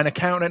an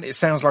accountant. It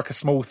sounds like a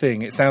small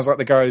thing. It sounds like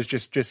the guy who's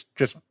just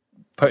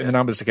putting the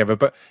numbers together.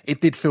 But it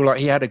did feel like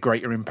he had a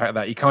greater impact.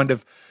 That he kind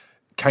of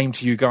came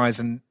to you guys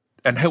and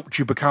helped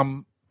you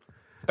become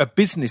a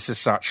business as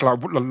such,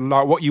 like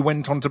what you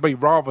went on to be,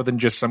 rather than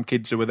just some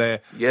kids who were there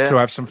to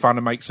have some fun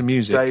and make some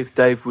music.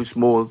 Dave was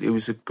more. He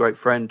was a great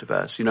friend of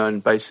ours, you know,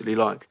 and basically,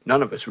 like,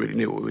 none of us really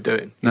knew what we were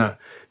doing. No,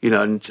 you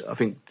know, and I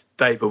think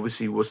Dave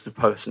obviously was the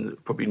person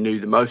that probably knew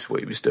the most what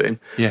he was doing.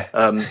 Yeah.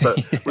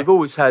 But we've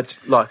always had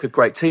like a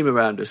great team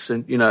around us,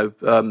 and you know,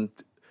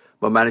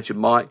 my manager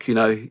Mike, you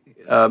know,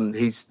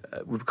 he's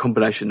with a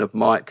combination of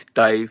Mike,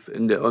 Dave,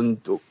 and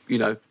you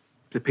know,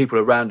 the people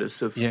around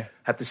us have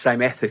had the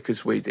same ethic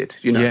as we did.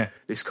 You know,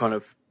 this kind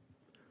of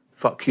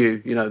fuck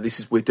you. You know,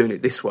 we're doing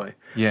it this way.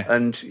 Yeah.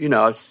 And you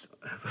know, I've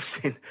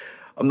seen.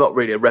 I'm not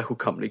really a record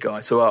company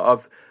guy, so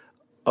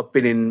I've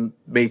been in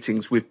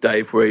meetings with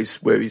Dave where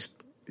he's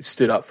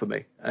stood up for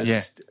me, and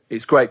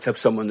it's great to have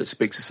someone that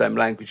speaks the same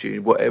language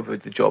you, whatever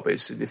the job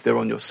is. If they're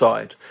on your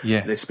side,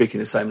 and they're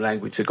speaking the same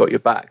language, they've got your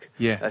back.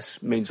 That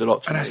means a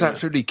lot to me. And that's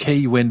absolutely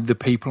key when the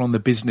people on the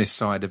business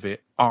side of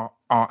it are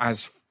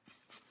as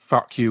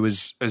fuck you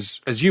as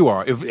you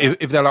are.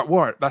 If they're like,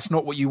 what, that's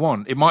not what you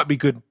want. It might be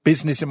good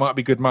business, it might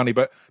be good money,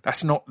 but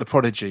that's not the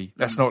Prodigy.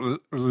 That's not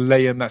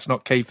Liam. That's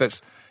not Keith.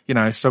 That's, you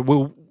know. So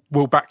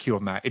we'll back you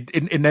on that.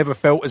 It never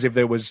felt as if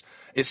there was.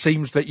 It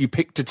seems that you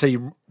picked a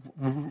team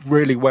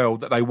really well,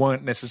 that they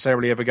weren't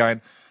necessarily ever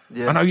going,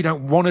 I know you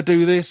don't want to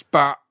do this,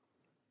 but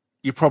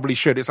you probably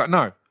should. It's like,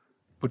 no,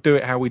 we'll do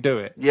it how we do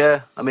it.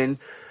 Yeah, I mean,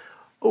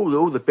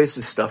 all the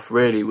business stuff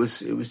really was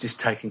just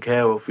taken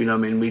care of. You know, I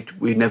mean,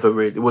 we never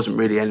really, there wasn't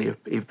really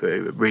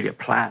really a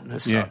plan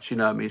as such. You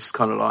know, I mean, it's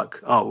kind of like,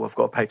 oh, well, I've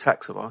got to pay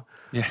tax, have I?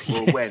 Yeah.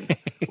 Well, when?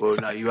 Well,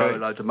 no, you owe a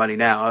load of money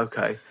now.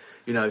 Okay.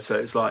 You know, so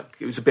it's like,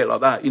 it was a bit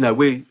like that. You know,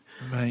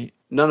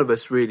 none of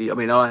us really, I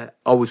mean, I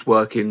was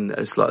working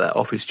as like that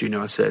office junior,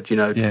 I said, you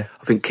know.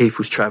 I think Keith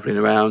was travelling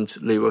around,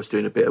 Leroy was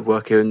doing a bit of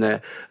work here and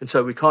there. And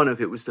so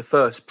it was the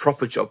first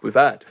proper job we've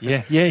had.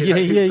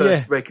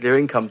 First regular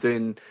income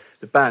doing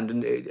the band.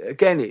 And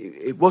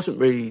it wasn't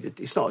really,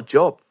 it's not a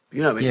job,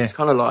 you know what I mean? It's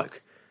kind of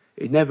like,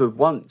 it never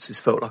once has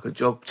felt like a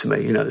job to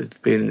me, you know,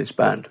 being in this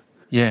band.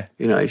 Yeah.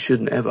 You know, it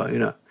shouldn't ever, you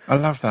know. I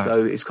love that.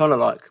 So it's kind of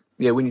like,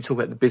 when you talk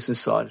about the business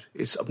side,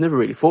 I've never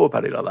really thought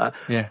about it like that.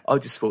 Yeah. I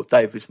just thought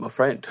Dave is my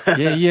friend.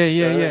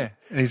 Yeah.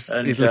 He's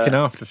looking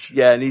after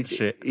and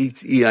shit.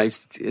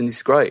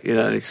 He's great, you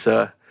know, and it's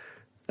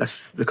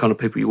that's the kind of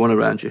people you want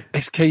around you.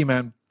 It's key,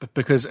 man,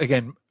 because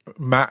again,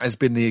 Matt has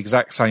been the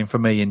exact same for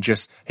me, and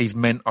just he's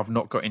meant I've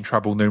not got in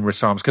trouble numerous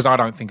times because I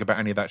don't think about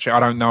any of that shit. I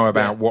don't know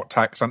about what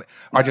tax.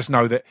 I just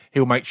know that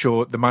he'll make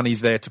sure the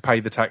money's there to pay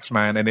the tax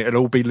man, and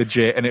it'll all be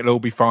legit and it'll all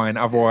be fine.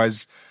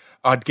 Otherwise,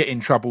 I'd get in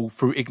trouble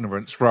through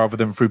ignorance rather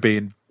than through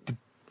being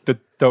the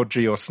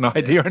dodgy or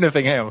snidey or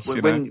anything else.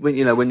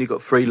 When you've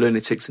got 3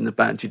 lunatics in the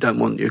band, you don't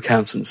want your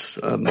accountants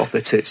off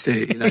their tits, do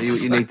you? You know,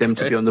 you need them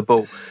to be on the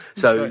ball.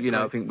 So Exactly.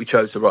 I think we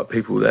chose the right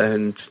people there,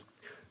 and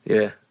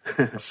yeah.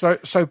 So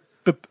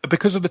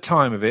because of the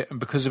time of it and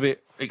because of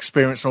it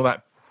experience and all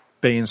that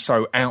being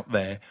so out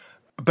there,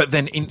 but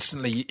then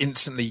instantly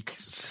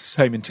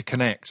seeming to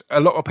connect, a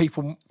lot of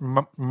people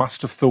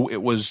must have thought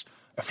it was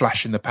a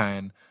flash in the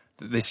pan,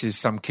 that this is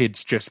some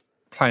kids just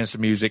playing some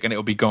music and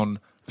it'll be gone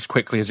as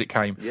quickly as it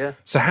came. Yeah.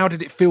 So how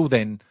did it feel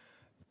then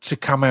to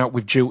come out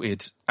with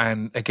Jilted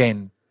and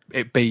again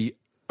it be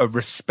a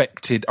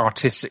respected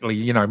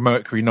artistically,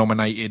 Mercury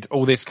nominated,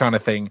 all this kind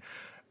of thing?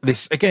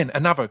 This again,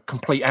 another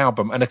complete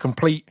album and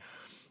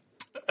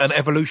an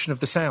evolution of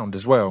the sound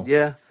as well.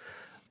 Yeah,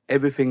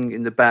 everything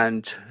in the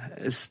band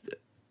has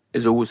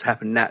always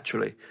happened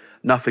naturally.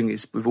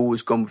 We've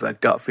always gone with our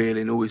gut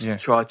feeling, always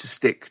tried to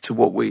stick to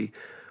what we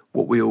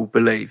all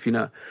believe,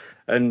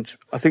 And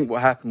I think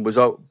what happened was,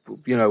 I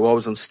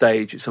was on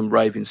stage at some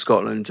rave in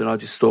Scotland, and I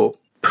just thought,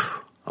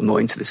 I'm not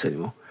into this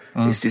anymore.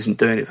 This isn't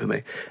doing it for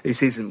me.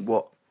 This isn't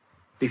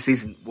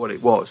what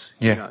it was.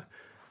 Yeah.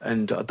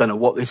 And I don't know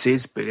what this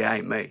is, but it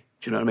ain't me.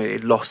 Do you know what I mean?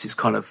 It lost its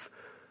kind of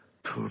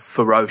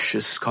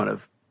ferocious kind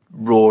of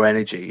raw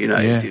energy.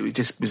 It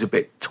just was a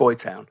bit Toy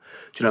Town.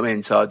 Do you know what I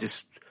mean? So I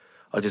just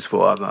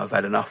thought I've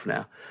had enough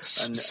now.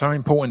 And so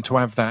important to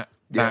have that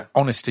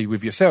honesty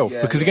with yourself,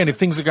 because again, if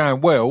things are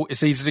going well,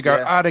 it's easy to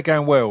go, they're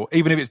going well.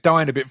 Even if it's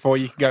dying a bit for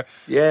you, you can go,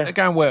 they're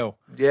going well.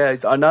 Yeah,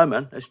 I know,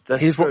 man.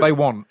 That's Here's true. what they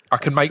want. I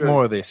can make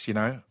more of this,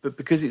 But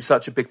because it's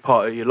such a big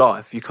part of your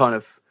life, you kind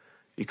of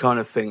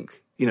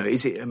think,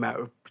 is it a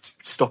matter of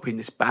stopping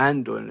this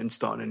band and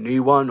starting a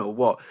new one or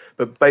what?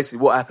 But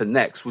basically what happened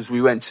next was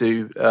we went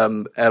to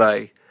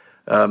LA.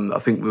 I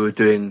think we were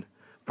doing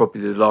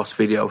probably the last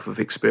video of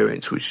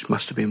Experience, which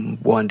must have been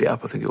Wind It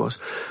Up, I think it was.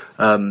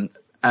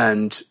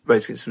 And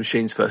Rage Against the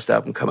Machine's first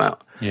album come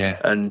out. Yeah.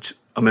 And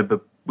I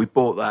remember we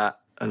bought that,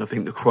 and I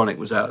think The Chronic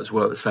was out as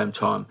well at the same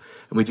time.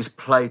 And we just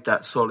played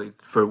that solid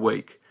for a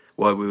week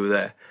while we were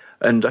there.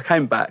 And I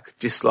came back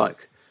just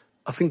like,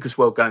 I think as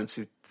well going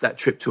to that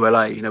trip to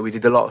LA, we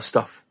did a lot of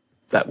stuff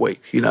that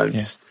week,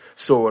 just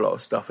saw a lot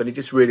of stuff. And it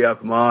just really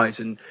opened my eyes.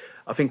 And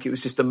I think it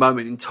was just a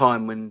moment in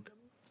time when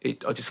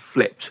I just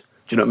flipped.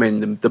 Do you know what I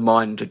mean? The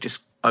mind had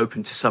just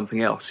opened to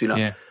something else,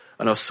 Yeah.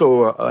 And I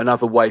saw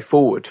another way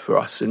forward for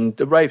us. And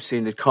the rave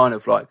scene had kind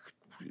of like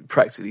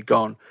practically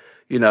gone,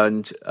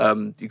 and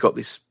you got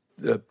this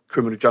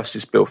criminal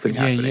justice bill thing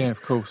happening. Yeah,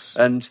 of course.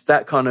 And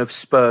that kind of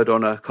spurred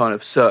on a kind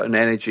of certain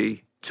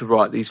energy to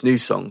write these new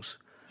songs.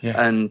 Yeah.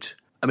 And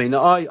I mean,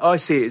 I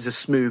see it as a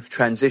smooth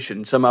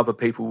transition. Some other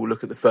people will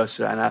look at the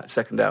first and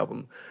second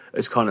album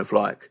as kind of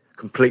like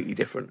completely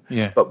different.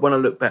 Yeah. But when I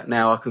look back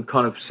now, I can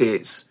kind of see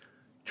its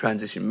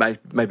transition.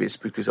 Maybe it's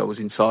because I was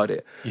inside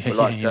it. Yeah,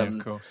 but of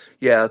course.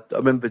 Yeah, I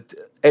remember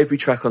every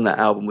track on that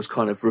album was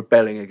kind of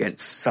rebelling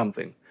against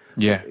something.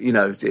 Yeah.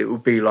 It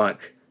would be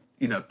like,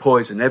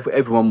 Poison.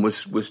 Everyone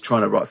was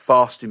trying to write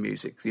faster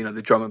music.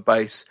 The drum and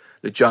bass,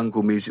 the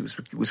jungle music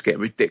was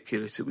getting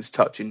ridiculous. It was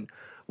touching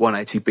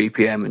 180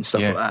 BPM and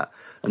stuff like that.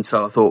 And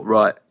so I thought,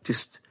 right,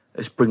 just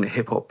let's bring the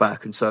hip hop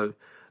back. And so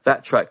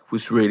that track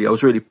was I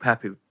was really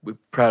proud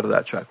of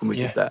that track when we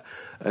did that.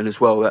 And as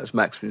well, that was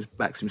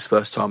Maxim's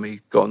first time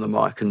he got on the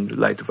mic and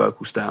laid the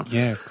vocals down.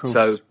 Yeah, of course.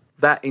 So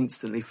that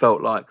instantly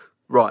felt like,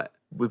 right,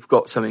 we've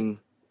got something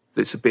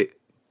that's a bit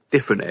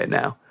different here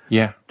now.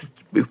 Yeah.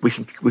 We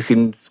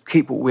can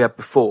keep what we had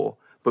before,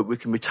 but we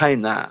can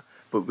retain that,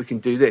 but we can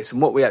do this.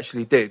 And what we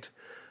actually did,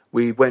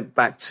 we went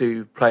back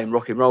to playing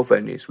rock and roll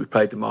venues. We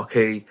played the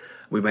Marquee,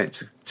 we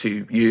went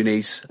to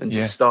unis and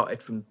just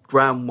started from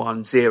ground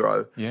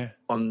 1-0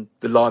 on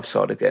the live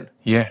side again.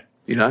 Yeah.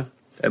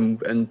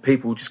 And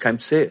people just came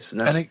to see us.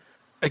 And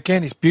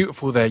again, it's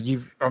beautiful there.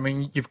 You've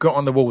got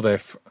on the wall there,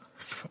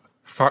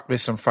 fuck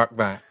this and fuck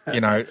that,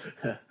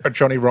 a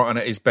Johnny Rotten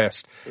at his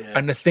best. Yeah.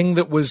 And the thing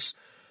that was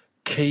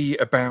key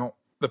about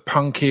the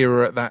punk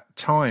era at that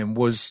time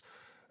was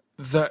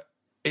that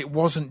it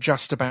wasn't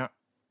just about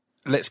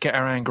let's get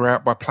our anger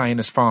out by playing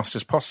as fast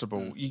as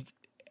possible.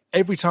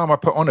 Every time I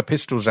put on a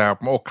Pistols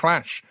album or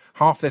Clash,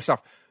 half their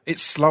stuff,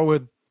 it's slower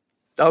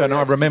than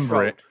I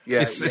remember it.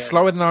 Yeah, it's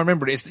slower than I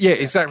remember it.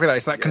 Exactly that.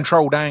 It's that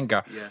controlled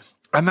anger. Yeah.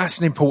 And that's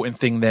an important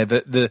thing there,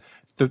 that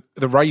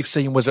the rave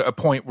scene was at a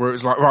point where it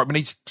was like, right, we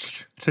need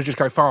to just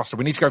go faster.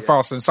 We need to go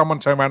faster. And someone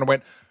turned around and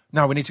went,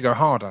 no, we need to go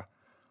harder.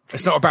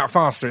 It's not about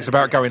faster, it's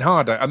about going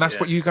harder. And that's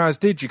what you guys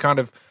did. You kind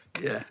of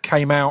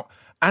came out.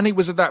 And it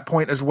was at that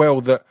point as well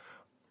that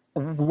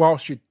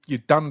whilst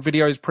you'd done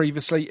videos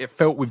previously, it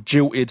felt with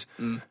Jilted,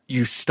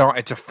 you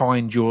started to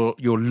find your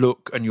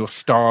look and your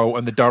style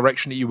and the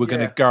direction that you were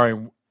going to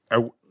go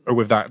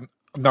with that.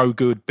 No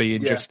Good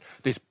being just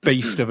this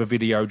beast of a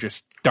video,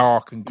 just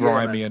dark and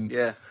grimy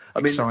and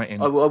exciting.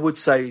 I would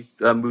say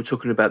we were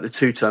talking about the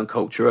two-tone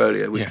culture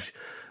earlier, which,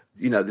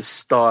 the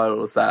style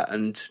of that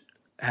and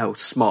how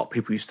smart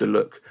people used to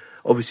look.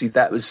 Obviously,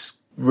 that was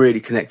really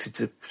connected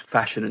to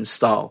fashion and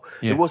style.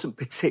 There wasn't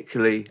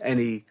particularly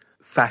any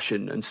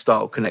fashion and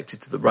style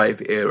connected to the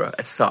rave era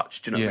as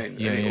such. Do you know what I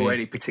mean? Or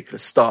any particular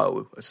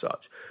style as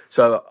such.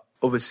 So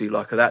obviously,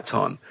 like at that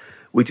time,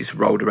 we just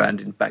rolled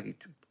around in baggy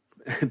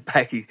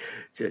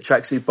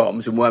tracksuit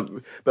bottoms and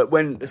weren't. But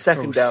when the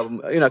second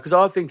album, you know, because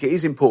I think it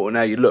is important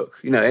how you look.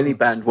 You know, any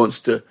band wants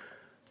to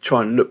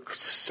try and look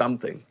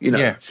something. You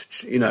know,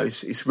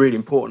 it's really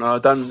important. I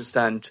don't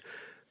understand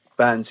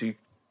bands who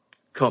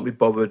can't be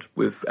bothered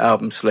with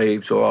album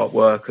sleeves or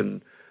artwork,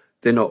 and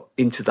they're not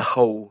into the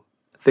whole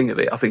thing of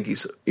it. I think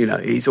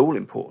it's all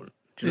important.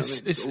 Do you know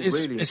what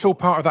I mean? It's all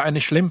part of that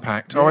initial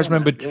impact. I always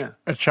remember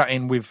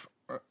chatting with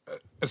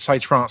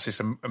Sage Francis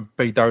and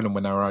B. Dolan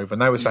when they were over,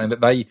 and they were saying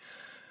that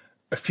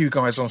a few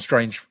guys on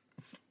Strange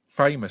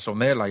Famous on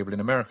their label in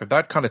America,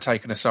 they'd kind of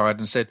taken aside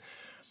and said,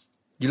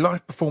 your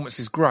live performance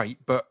is great,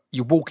 but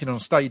you're walking on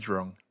stage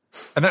wrong.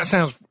 And that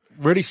sounds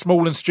really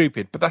small and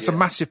stupid, but that's a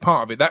massive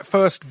part of it. That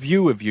first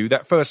view of you,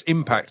 that first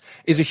impact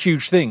is a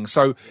huge thing.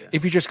 So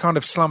if you're just kind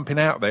of slumping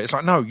out there, it's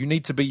like, no, you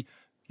need to be,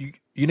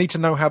 you need to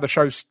know how the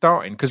show's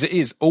starting, because it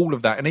is all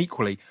of that. And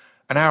equally,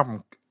 an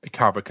album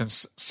cover can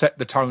set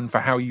the tone for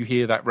how you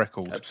hear that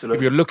record. Absolutely.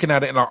 If you're looking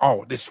at it and like,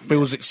 oh, this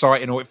feels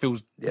exciting or it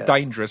feels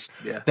dangerous,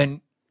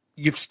 then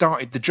you've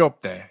started the job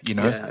there, you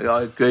know? Yeah,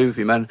 I agree with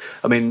you, man.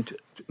 I mean,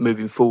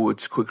 moving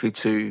forwards quickly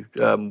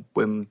to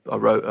when I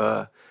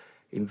wrote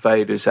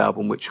Invaders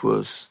album, which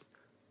was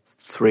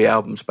 3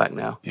 albums back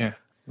now. Yeah.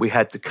 We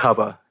had the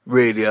cover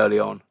really early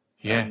on.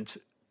 Yeah. And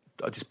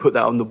I just put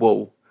that on the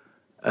wall,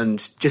 and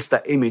just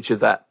that image of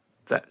that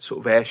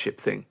sort of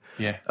airship thing.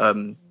 Yeah.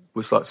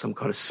 Was like some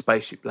kind of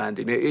spaceship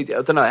landing. I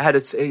don't know. It had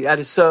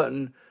a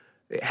certain.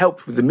 It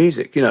helped with the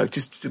music, you know,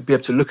 just to be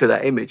able to look at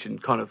that image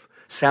and kind of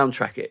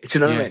soundtrack it. Do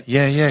you know what I mean?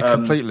 Yeah,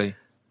 completely.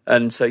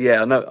 And so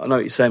I know what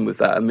you're saying with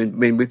that. I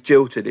mean, with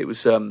Jilted, it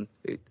was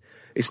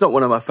it's not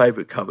one of my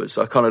favourite covers.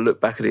 I kind of look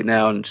back at it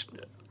now and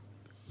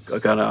I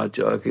go, no,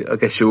 I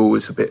guess you're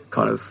always a bit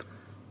kind of.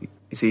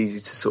 It's easy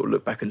to sort of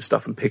look back and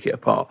stuff and pick it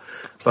apart.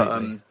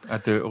 Completely. But I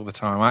do it all the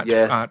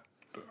time.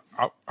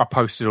 I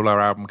posted all our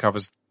album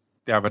covers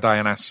the other day,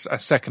 and our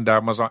second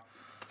album, I was like,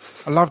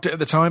 I loved it at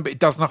the time, but it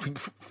does nothing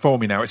for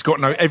me now. It's got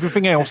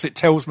everything else. It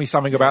tells me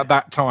something about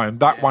that time.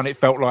 That one, it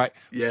felt like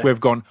we've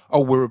gone,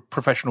 oh, we're a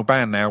professional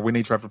band now. We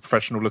need to have a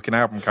professional looking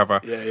album cover.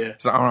 Yeah.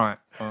 It's like, all right,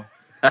 well,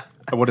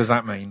 what does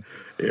that mean?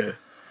 Yeah.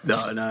 No,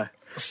 I know.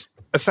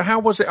 So how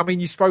was it? I mean,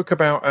 you spoke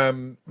about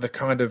the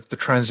kind of the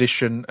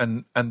transition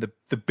and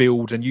the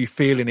build, and you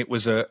feeling it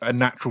was a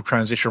natural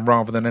transition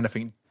rather than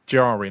anything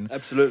jarring.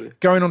 Absolutely.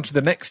 Going on to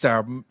the next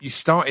album, you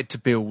started to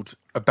build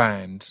a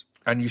band,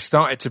 and you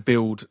started to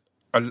build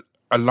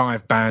a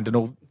live band and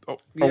all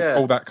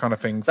that kind of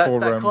thing.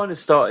 That kind of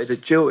started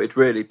at Jilted,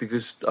 really,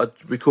 because I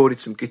recorded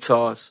some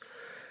guitars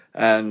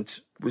and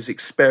was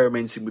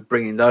experimenting with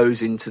bringing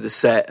those into the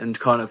set and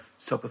kind of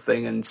type of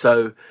thing. And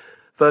so,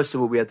 first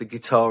of all, we had the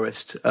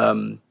guitarist.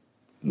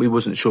 We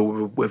wasn't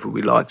sure whether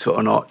we liked it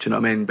or not, do you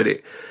know what I mean?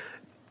 But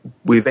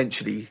we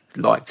eventually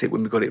liked it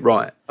when we got it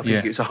right. I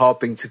think it was a hard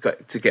thing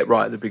to get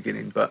right at the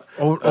beginning. But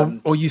I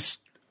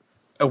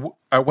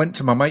went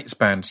to my mate's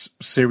band,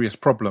 Serious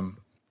Problem,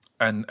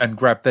 and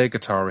grabbed their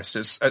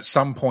guitarist at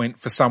some point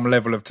for some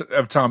level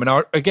of time. And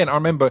I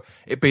remember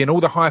it being all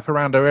the hype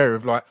around our area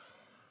of like,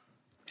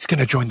 it's going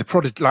to join the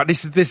Prodigy. Like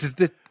this is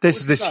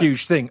this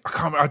huge thing.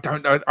 I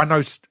don't know. I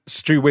know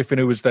Stu Whiffen,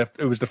 who was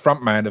the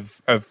front man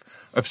of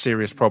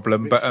Serious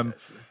Problem, Richard, but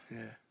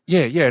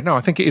no,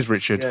 I think it is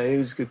Richard. Yeah, he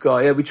was a good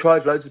guy. Yeah, we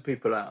tried loads of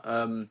people out.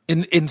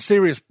 In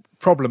Serious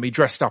Problem, he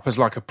dressed up as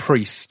like a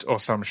priest or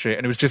some shit,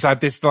 and it was just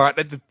had this like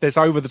this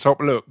over the top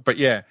look. But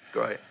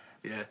great.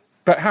 Yeah.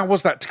 But how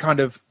was that to kind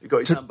of... You got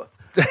his number.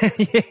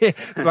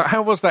 Like,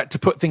 how was that to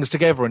put things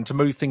together and to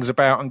move things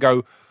about and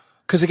go...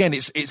 Because, again,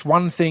 it's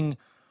one thing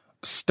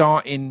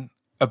starting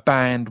a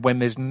band when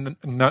there's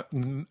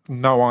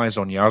no eyes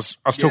on you. I was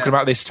talking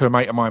about this to a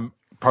mate of mine,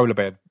 Polar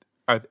Bear,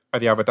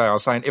 the other day. I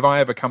was saying, if I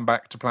ever come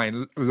back to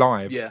playing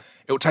live,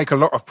 it'll take a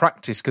lot of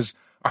practice because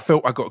I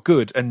felt I got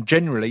good. And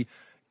generally,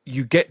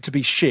 you get to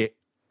be shit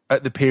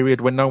at the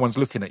period when no one's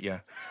looking at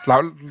you.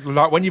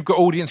 Like when you've got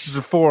audiences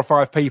of 4 or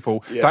 5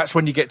 people, that's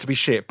when you get to be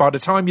shit. By the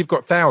time you've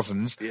got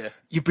thousands,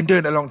 you've been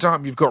doing it a long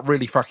time, you've got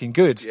really fucking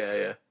good.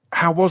 Yeah.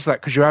 How was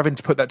that? Because you're having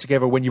to put that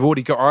together when you've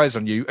already got eyes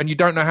on you and you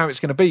don't know how it's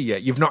going to be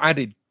yet. You've not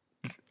added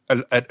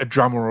a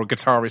drummer or a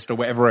guitarist or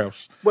whatever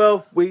else.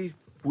 Well, we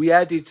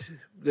added...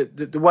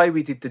 The way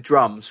we did the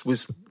drums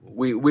was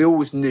we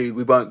always knew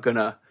we weren't going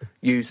to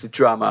use the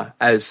drummer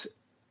as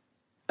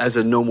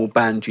a normal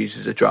band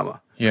uses a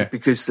drummer. Yeah.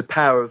 Because the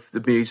power of the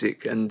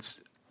music and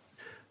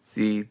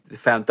the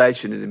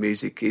foundation in the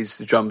music is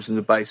the drums and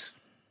the bass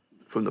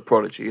from the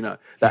Prodigy, you know.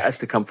 That has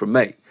to come from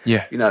me.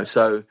 Yeah. You know,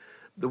 so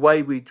the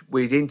way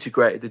we'd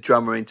integrated the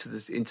drummer into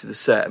the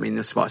set, I mean,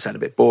 this might sound a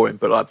bit boring,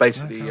 but like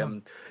basically,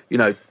 you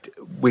know,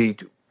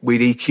 we'd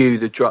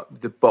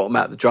EQ the bottom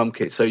out of the drum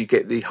kit, so you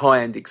get the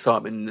high-end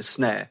excitement in the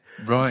snare.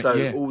 Right,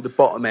 so all the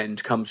bottom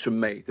end comes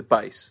from me, the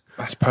bass.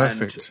 That's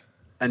perfect.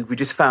 And we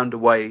just found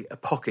a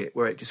pocket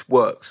where it just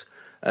works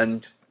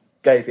and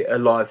gave it a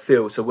live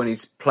feel. So when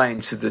he's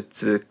playing to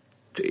the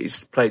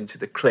is played into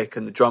the click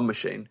and the drum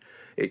machine,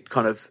 it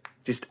kind of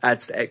just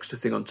adds the extra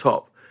thing on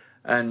top.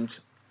 And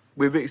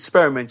we've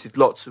experimented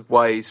lots of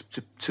ways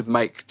to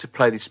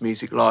play this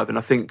music live, and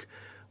I think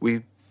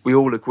we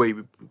all agree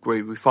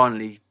we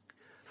finally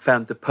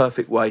found the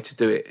perfect way to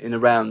do it in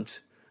around.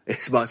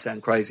 It might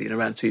sound crazy, in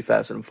around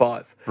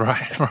 2005.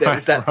 Right.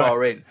 It's that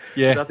far in.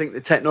 Yeah. I think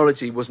the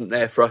technology wasn't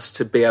there for us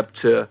to be able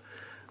to.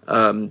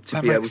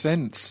 That makes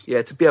sense.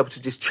 To be able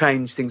to just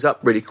change things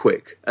up really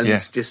quick and Yeah.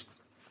 just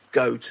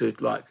go to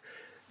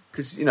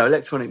because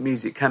electronic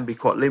music can be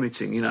quite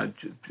limiting.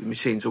 The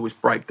machines always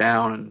break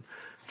down, and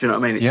do you know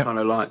what I mean? It's kind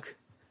of like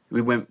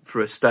we went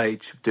through a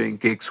stage of doing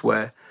gigs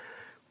where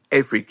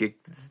every gig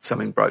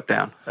something broke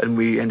down, and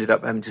we ended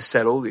up having to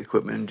sell all the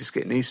equipment and just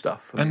get new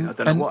stuff. I don't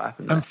know what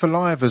happened there. And for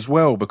live as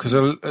well, because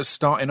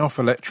starting off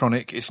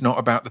electronic, it's not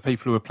about the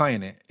people who are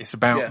playing it. It's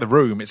about the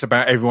room. It's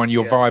about everyone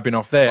you're vibing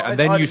off there. And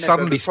then you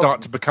suddenly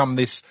start to become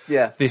this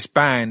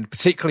band,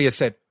 particularly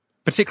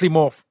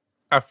more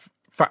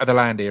Fat of the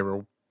Land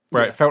era,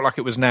 where it felt like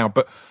it was now.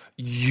 But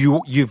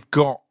you've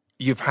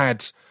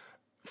had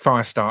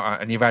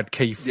Firestarter and you've had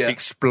Keith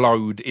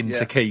explode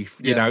into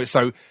Keith, you know.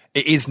 So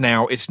it is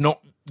now. It's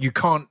not. You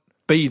can't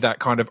be that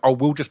kind of,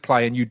 we'll just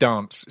play and you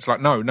dance. It's like,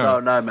 no,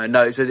 man,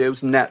 no. It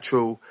was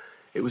natural.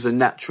 It was a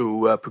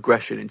natural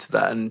progression into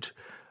that, and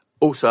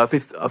also I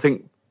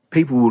think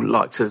people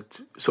like to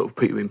sort of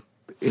put you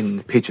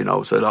in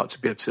pigeonholes. They like to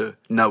be able to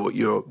know what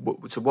you're.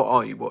 So what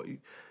are you? What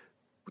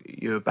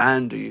you're a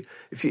band? Are you?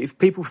 If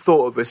people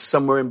thought of us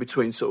somewhere in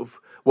between, sort of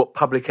what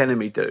Public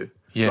Enemy do,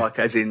 like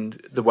as in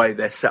the way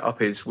their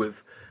setup is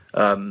with,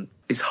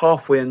 it's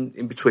halfway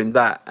in between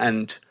that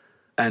and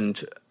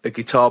a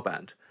guitar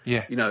band.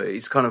 Yeah.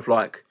 It's kind of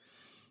like,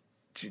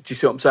 do you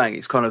see what I'm saying?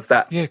 It's kind of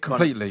that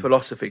completely. kind of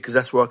philosophy, because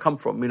that's where I come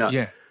from,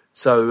 Yeah.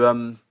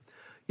 So,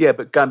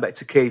 but going back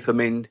to Keith, I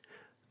mean,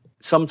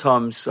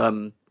 sometimes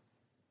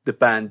the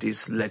band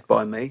is led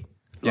by me,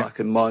 like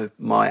in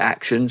my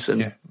actions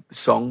and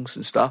songs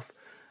and stuff.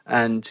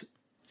 And,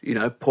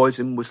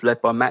 Poison was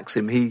led by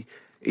Maxim. He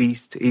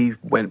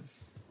went,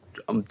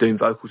 I'm doing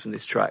vocals on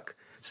this track.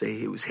 So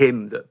it was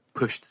him that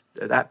pushed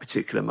at that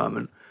particular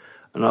moment.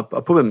 And I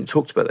probably haven't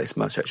talked about this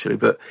much, actually,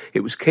 but it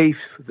was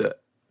Keith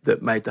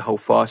that made the whole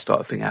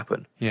Firestarter thing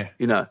happen. Yeah.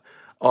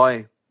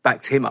 I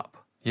backed him up.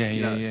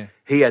 Yeah.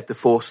 He had the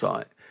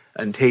foresight,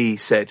 and he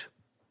said,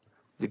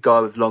 the guy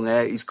with long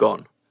hair, he's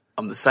gone.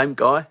 I'm the same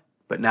guy,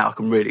 but now I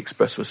can really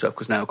express myself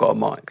because now I've got a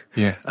mic.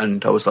 Yeah.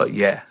 And I was like,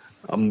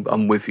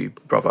 I'm with you,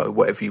 brother,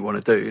 whatever you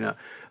want to do,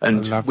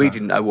 And we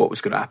didn't know what was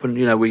going to happen.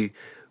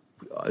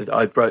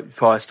 I wrote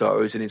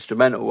Firestarter as an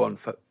instrumental on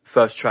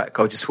first track.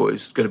 I just thought it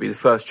was going to be the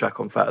first track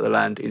on Fat of the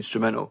Land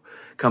instrumental.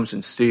 Comes in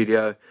the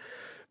studio,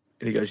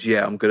 and he goes,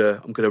 "Yeah, I'm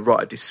gonna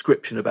write a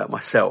description about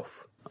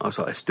myself." I was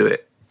like, "Let's do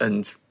it."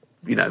 And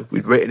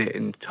we'd written it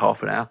in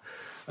half an hour,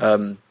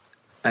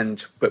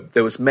 but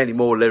there was many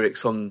more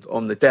lyrics on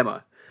the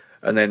demo,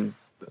 and then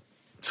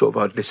sort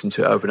of I'd listened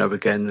to it over and over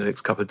again the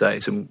next couple of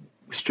days, and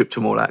stripped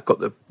them all out, got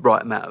the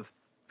right amount of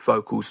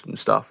vocals and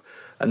stuff.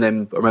 And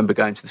then I remember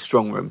going to the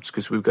strong rooms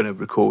because we were going to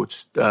record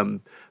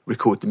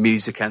the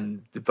music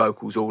and the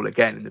vocals all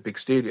again in the big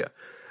studio.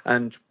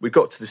 And we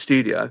got to the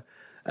studio,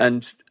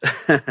 and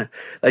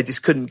they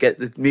just couldn't get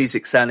the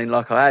music sounding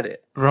like I had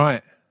it.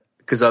 Right.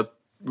 Because I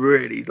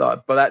really, by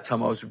that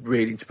time I was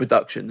really into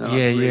production. And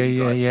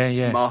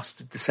I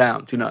mastered the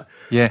sound,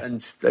 Yeah.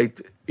 And they,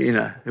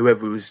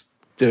 whoever was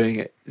doing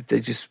it,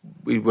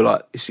 we were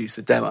like, let's use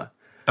the demo.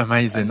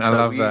 Amazing. I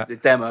love that. The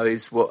demo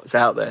is what's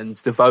out there, and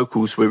the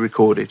vocals we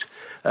recorded,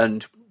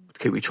 and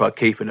we tried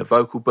Keith in a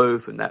vocal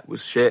booth, and that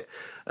was shit.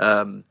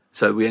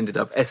 So we ended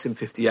up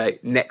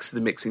SM58 next to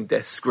the mixing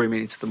desk,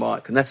 screaming into the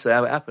mic, and that's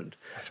how it happened.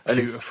 That's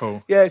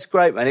beautiful. It's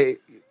great, man.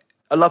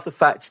 I love the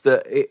fact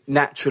that it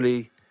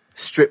naturally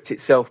stripped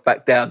itself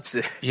back down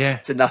to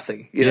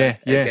nothing.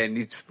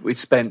 Again, we'd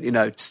spent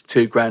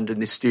 $2,000 in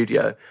this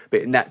studio,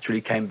 but it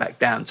naturally came back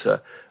down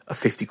to a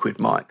 50 quid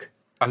mic.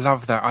 I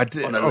love that. I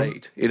did on a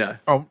lead,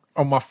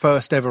 on my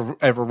first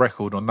ever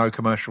record on No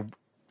Commercial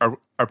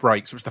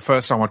Breaks. It was the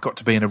first time I'd got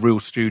to be in a real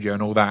studio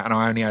and all that, and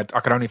I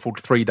could only afford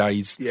 3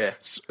 days. Yeah.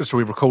 So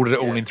we recorded it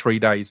all in 3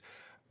 days,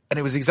 and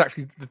it was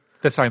exactly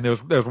the same. There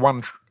was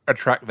one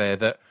track there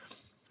that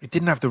it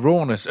didn't have the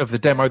rawness of the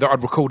demo that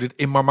I'd recorded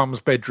in my mum's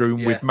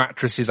bedroom with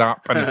mattresses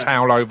up and a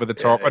towel over the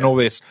top and all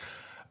this,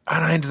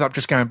 and I ended up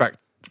just going back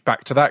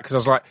to that because I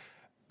was like,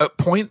 at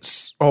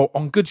points or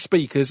on good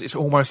speakers, it's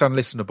almost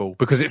unlistenable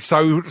because it's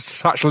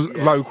such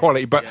low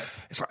quality. But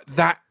it's like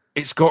that.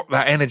 It's got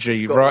that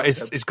energy, right?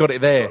 It's got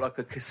it there. It's got like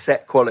a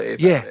cassette quality.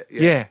 About it.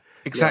 Yeah,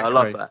 exactly. Yeah,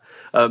 I love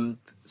that.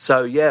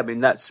 So I mean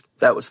that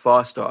was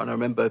Firestarter, and I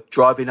remember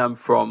driving home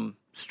from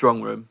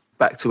Strong Room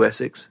back to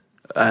Essex,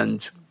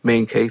 and me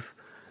and Keith,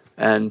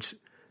 and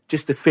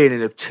just the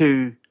feeling of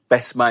two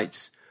best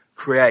mates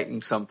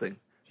creating something.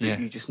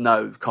 You just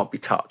know can't be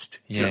touched.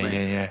 Do you know what I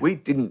mean? We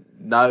didn't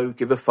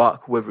give a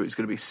fuck whether it was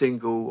going to be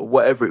single or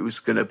whatever it was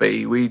going to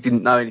be. We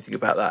didn't know anything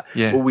about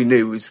that. All we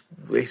knew was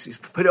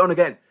put it on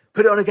again.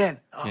 put it on again.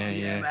 Oh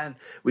yeah, man.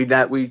 We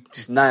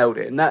just nailed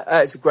it, and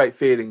that's a great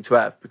feeling to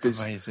have,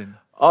 because amazing.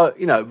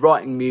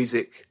 Writing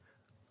music,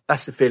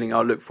 that's the feeling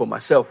I look for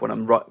myself when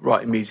I'm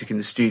writing music in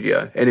the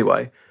studio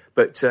anyway.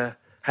 But to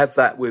have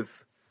that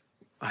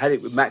I had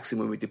it with Maxim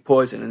when we did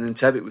Poison, and then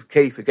to have it with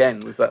Keith again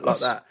with that like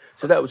that.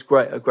 So that was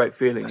great, a great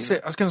feeling. That's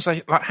it. I was going to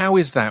say, like, how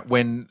is that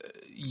when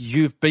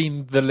you've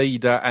been the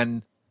leader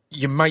and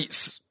your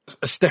mates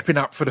are stepping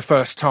up for the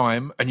first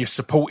time and you're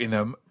supporting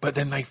them, but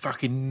then they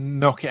fucking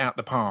knock it out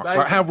the park?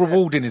 Like, how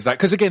rewarding is that?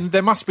 Because again,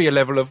 there must be a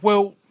level of,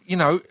 well,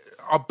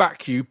 I'll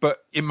back you,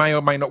 but it may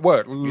or may not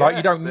work. Like,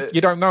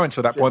 you don't know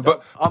until that point.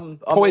 But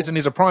Poison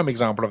is a prime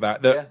example of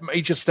that. That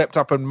he just stepped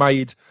up and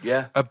made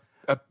a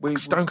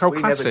stone cold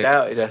classic. We never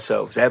doubted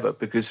ourselves ever,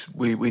 because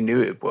we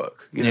knew it would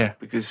work.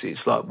 Because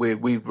it's like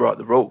we write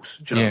the rules.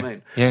 Do you know what I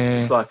mean?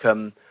 It's like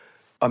I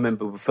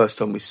remember the first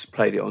time we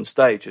played it on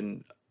stage,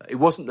 and it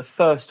wasn't the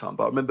first time,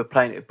 but I remember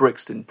playing it at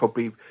Brixton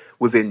probably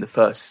within the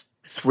first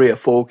 3 or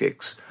 4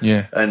 gigs.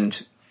 Yeah,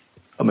 and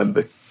I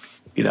remember.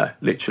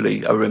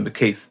 Literally, I remember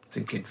Keith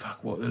thinking,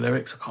 fuck, what are the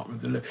lyrics? I can't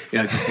remember the lyrics.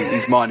 Because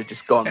his mind had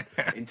just gone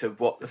into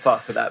what the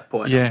fuck at that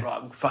point. Yeah. Right,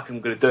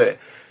 I'm going to do it.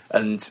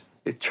 And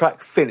the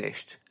track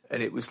finished,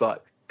 and it was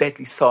like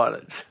deadly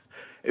silence.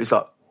 It was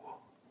like,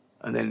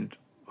 and then,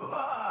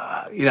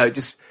 and then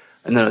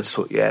I just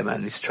thought, yeah,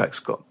 man, this track's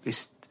got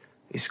this.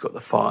 It's got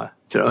the fire.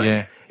 Do you know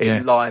what I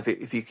mean? Live,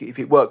 if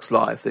it works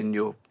live, then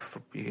you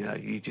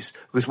just,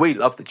 because we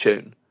love the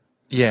tune.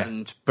 Yeah,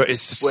 but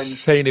it's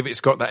seeing if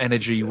it's got that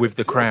energy with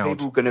the crowd.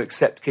 People going to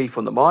accept Keith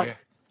on the mic.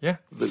 Yeah,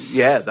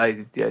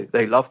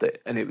 they loved it,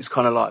 and it was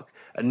kind of like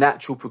a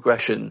natural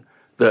progression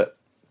that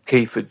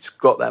Keith had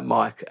got that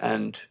mic,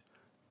 and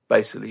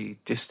basically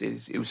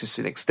it was just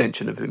an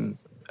extension of him,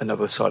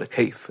 another side of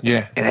Keith.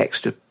 Yeah, an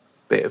extra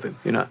bit of him,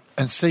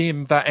 And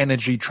seeing that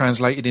energy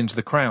translated into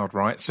the crowd,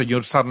 right? So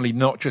you're suddenly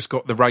not just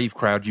got the rave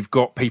crowd; you've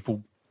got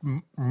people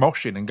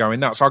moshing and going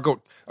nuts. I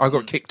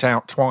got kicked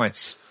out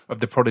twice of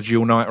the Prodigy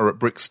All-Nighter at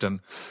Brixton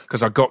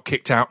because I got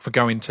kicked out for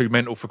going too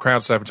mental for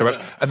crowd surfing too much.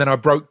 And then I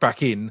broke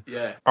back in.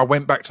 Yeah. I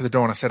went back to the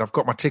door and I said, I've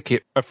got my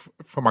ticket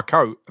for my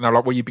coat. And they're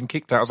like, well, you've been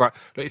kicked out. I was like,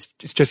 it's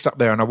just up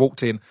there. And I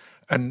walked in,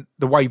 and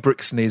the way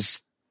Brixton is,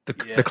 the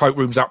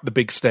cloakroom's up the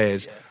big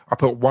stairs. Yeah. I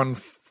put one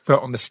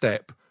foot on the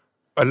step.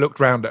 I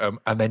looked round at them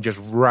and then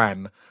just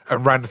ran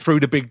through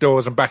the big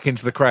doors and back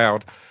into the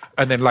crowd.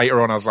 And then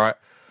later on, I was like,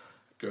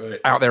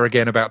 good. Out there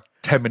again about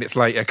 10 minutes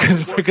later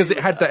because it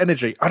had that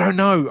energy. I don't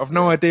know. I've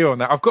no idea on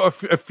that. I've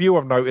got a few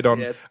I've noted on.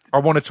 Yeah. I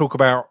want to talk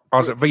about, I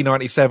was at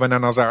V97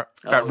 and I was at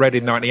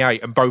Reading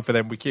 98, and both of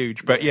them were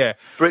huge. But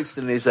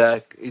Brixton is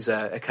a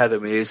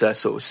academy, is a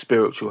sort of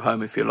spiritual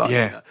home, if you like.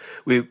 Yeah.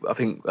 I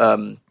think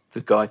the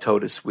guy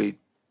told us we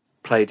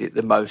played it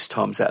the most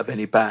times out of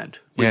any band,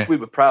 which we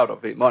were proud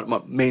of. It might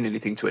not mean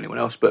anything to anyone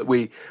else, but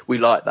we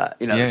like that.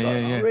 It's like,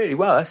 oh, really?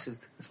 Wow, that's a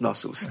nice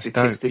sort of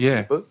statistic in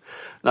the book.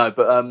 No,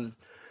 but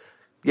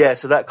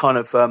so that kind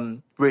of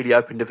really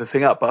opened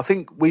everything up. But I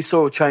think we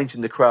saw a change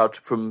in the crowd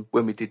from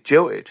when we did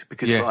Jilted,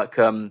 because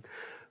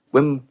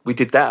when we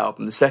did that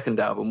album, the second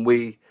album,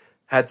 we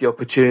had the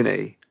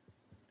opportunity,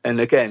 and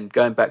again,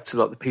 going back to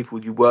like the people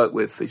you work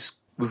with,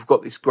 we've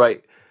got this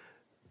great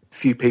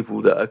few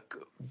people that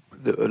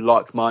are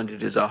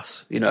like-minded as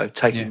us,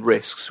 taking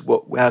risks.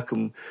 Where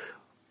can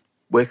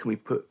we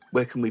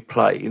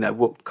play?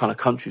 What kind of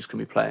countries can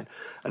we play in?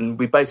 And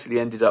we basically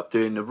ended up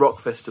doing a rock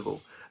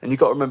festival. And you've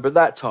got to remember, at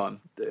that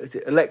time,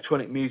 the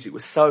electronic music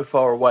was so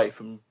far away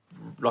from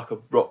like a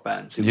rock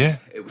band.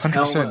 It was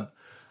 100%.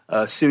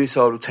 Helmet,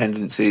 Suicidal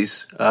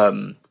Tendencies,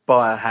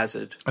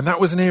 Biohazard. And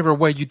that was an era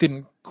where you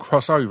didn't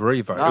cross over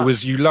either. No. It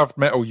was, you loved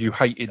metal, you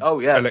hated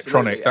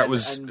electronic.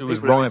 Absolutely. It was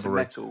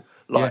rivalry. Metal,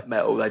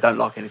 metal, they don't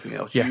like anything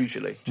else,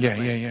 usually.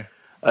 Yeah.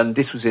 And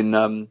this was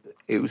in,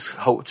 it was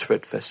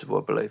Halterford Festival,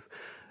 I believe.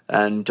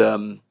 And,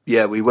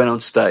 we went on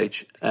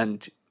stage,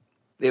 and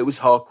it was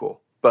hardcore,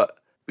 but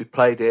we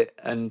played it,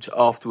 and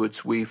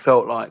afterwards we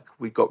felt like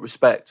we got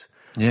respect.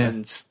 Yeah.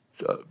 And,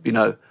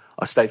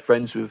 I stayed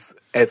friends with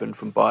Evan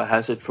from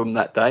Biohazard from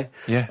that day.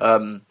 Yeah.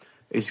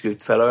 He's a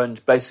good fellow,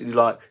 and basically,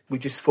 like, we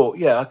just thought,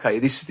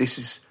 this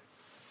is,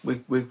 we're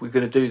going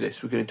to do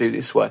this. We're going to do it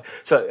this way.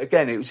 So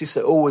again, it was just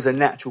always a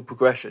natural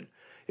progression.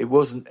 It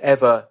wasn't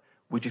ever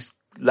we just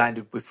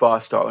landed with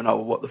Firestarter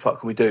and what the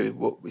fuck can we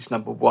do? It's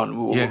number one.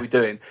 What are we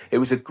doing? It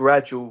was a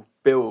gradual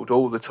build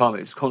all the time.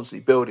 It was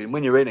constantly building.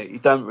 When you're in it, you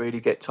don't really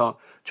get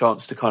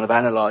chance to kind of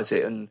analyse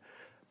it and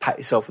pat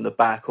yourself on the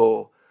back,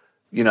 or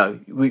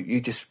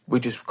we're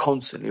just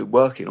constantly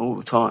working all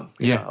the time.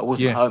 I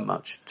wasn't home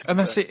much. And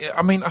that's it.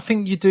 I mean, I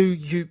think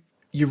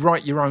you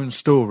write your own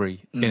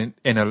story in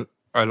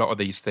a lot of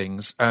these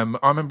things. I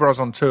remember I was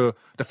on tour,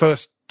 the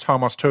first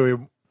time I was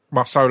touring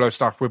my solo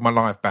stuff with my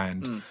live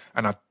band,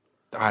 and I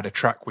had a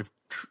track with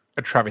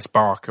Travis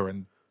Barker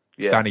and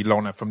Danny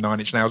Lona from Nine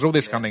Inch Nails, all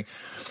this kind of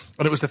thing.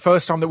 And it was the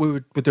first time that we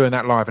were doing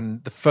that live,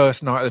 and the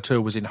first night of the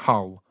tour was in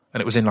Hull,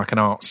 and it was in like an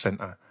arts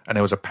centre, and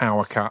there was a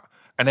power cut,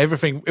 and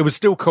everything, it was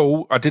still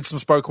cool. I did some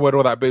spoken word,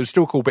 all that, but it was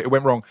still cool, but it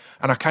went wrong.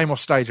 And I came off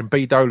stage, and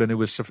B. Dolan, who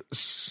was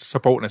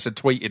supporting us, had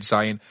tweeted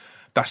saying,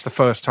 that's the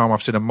first time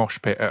I've seen a mosh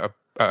pit at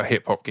a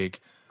hip-hop gig.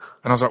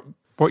 And I was like,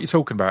 what are you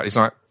talking about? He's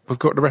like, we've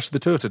got the rest of the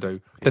tour to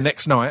do. The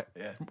next night,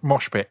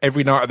 mosh pit.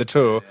 Every night of the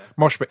tour,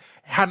 mosh pit.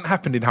 It hadn't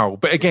happened in Hull.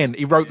 But again,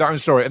 he wrote that own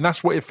story, and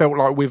that's what it felt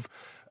like with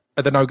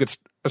the No Good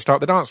Start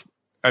the Dance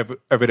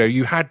video.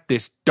 You had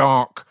this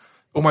dark,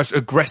 almost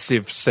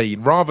aggressive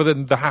scene rather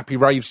than the happy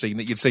rave scene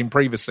that you'd seen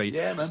previously.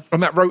 Yeah, man.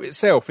 And that wrote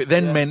itself. It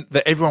then meant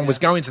that everyone was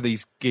going to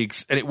these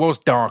gigs, and it was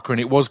darker, and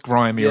it was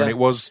grimier, and it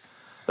was...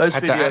 Those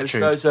videos,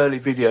 those early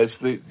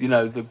videos, you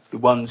know, the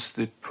ones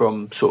that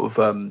from sort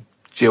of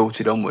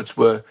Jilted onwards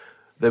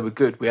they were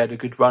good. We had a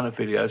good run of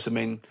videos. I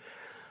mean,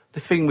 the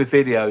thing with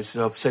videos,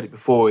 I've said it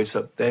before, is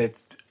that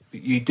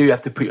you do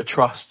have to put your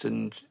trust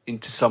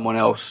into someone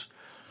else,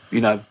 you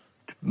know,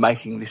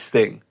 making this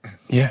thing.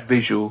 It's a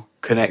visual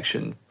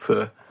connection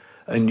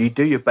and you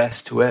do your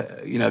best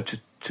to, you know,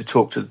 to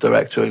talk to the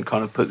director and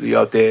kind of put the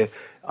idea,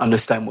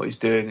 understand what he's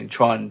doing, and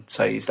try and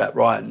say, is that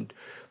right? And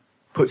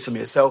put some of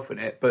yourself in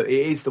it. But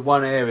it is the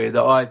one area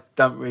that I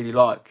don't really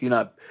like, you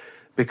know,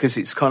 because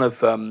it's kind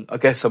of, I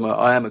guess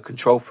I am a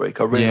control freak.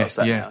 I realise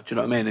that now. Do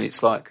you know what I mean? And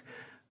it's like,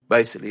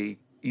 basically,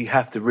 you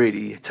have to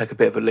really take a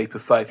bit of a leap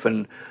of faith.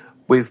 And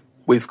we've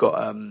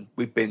got,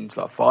 we've been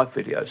to like 5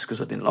 videos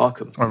because I didn't like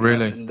them. Oh,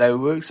 really? And they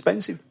were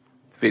expensive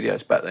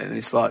videos back then. And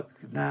it's like,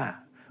 nah.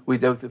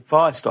 There was the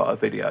Firestarter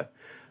video.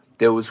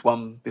 There was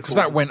one before. Because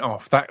that went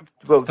off. That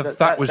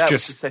was the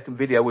second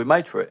video we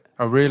made for it.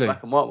 Oh, really?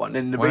 Black and white one.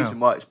 And the reason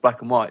why it's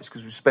black and white is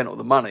because we spent all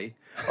the money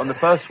on the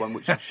first one,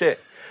 which was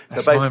shit.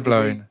 That's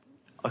mind-blowing.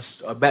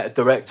 I met a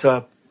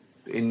director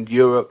in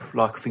Europe,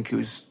 like I think it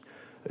was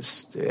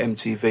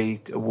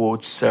MTV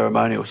Awards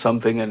ceremony or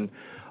something, and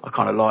I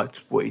kind of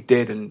liked what he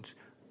did, and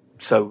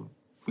so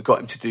we got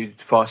him to do the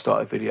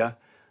Firestarter video,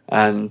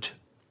 and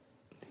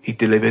he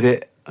delivered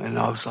it, and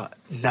I was like,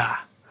 nah,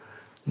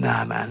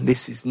 man,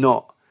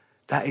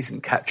 that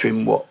isn't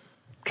capturing what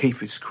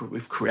Keith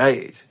we've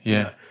created. Yeah.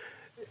 You know?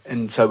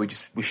 And so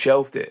we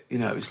shelved it, you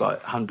know, it was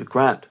like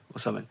 $100,000 or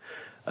something,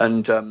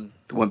 and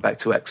went back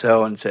to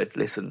XL and said,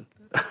 listen,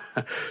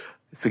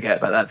 forget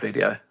about that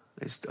video.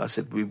 I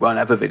said, we won't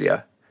have a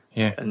video.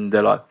 Yeah. And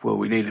they're like, well,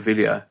 we need a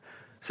video.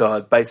 So I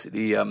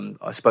basically,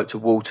 I spoke to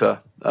Walter,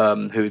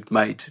 who had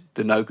made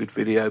the No Good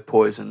video,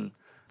 Poison,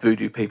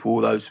 Voodoo People, all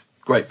those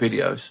great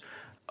videos.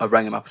 I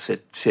rang him up and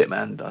said, shit,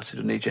 man, I said,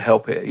 I need your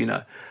help here, you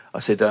know. I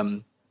said,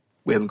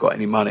 we haven't got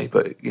any money,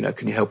 but, you know,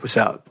 can you help us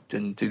out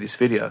and do this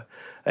video?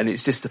 And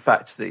it's just the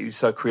fact that he was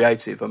so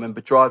creative. I remember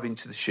driving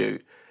to the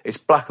shoot. It's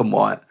black and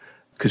white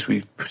because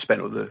we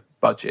spent all the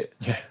budget.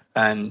 Yeah.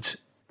 And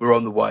we're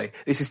on the way.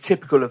 This is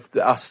typical of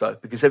us, though,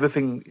 because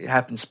everything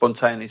happens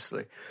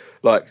spontaneously.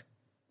 Like,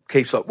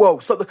 Keith's like, whoa,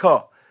 stop the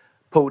car.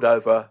 Pulled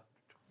over,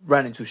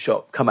 ran into a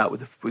shop, come out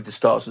with the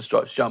Stars and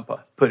Stripes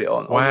jumper, put it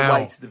on the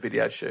way to the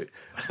video shoot.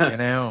 You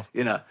know.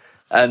 You know,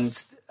 and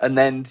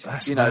then,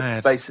 that's you know,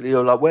 mad. basically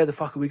you're like, where the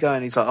fuck are we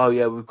going? He's like, oh,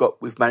 yeah,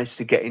 we've managed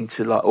to get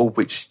into, like,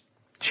 Aldwych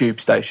tube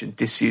station,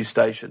 disused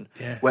station.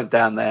 Yeah. Went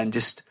down there and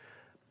just,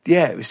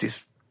 it was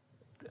just,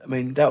 I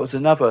mean, that was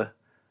another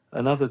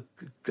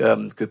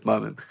good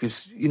moment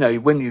because, you know,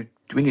 when you're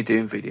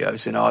doing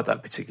videos, you know, I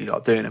don't particularly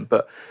like doing them,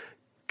 but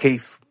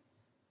Keith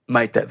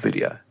made that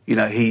video. You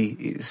know,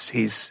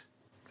 his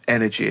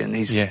energy and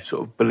his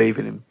sort of belief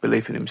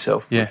in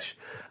himself, which,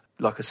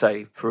 like I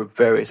say, for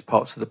various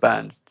parts of the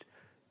band,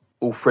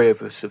 all 3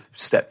 of us have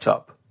stepped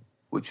up,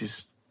 which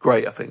is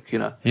great, I think, you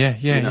know.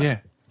 Yeah,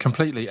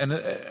 completely.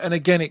 And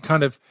again, it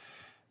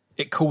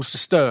caused a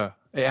stir.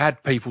 It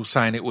had people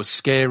saying it was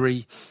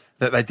scary,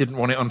 that they didn't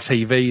want it on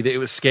TV, that it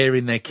was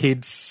scaring their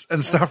kids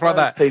and stuff like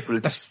that. People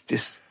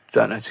just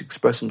don't know how to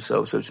express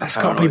themselves. That's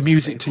got to be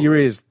music to your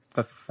ears.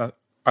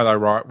 Although,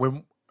 right,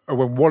 when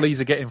Wallies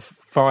are getting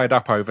fired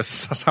up over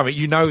something,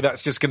 you know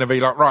that's just going to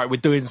be like, right, we're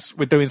doing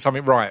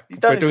something right.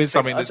 We're doing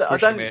something that's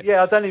pushing it.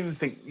 Yeah, I don't even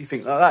think you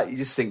think like that. You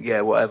just think,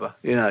 whatever,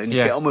 you know, and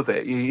you get on with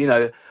it. You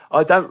know,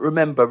 I don't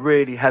remember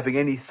really having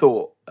any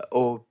thought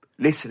or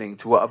listening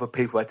to what other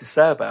people had to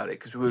say about it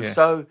because we were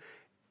so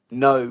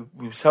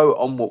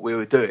on what we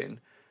were doing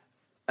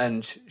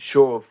and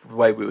sure of the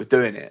way we were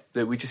doing it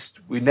that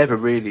we never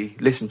really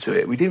listened to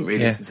it. We didn't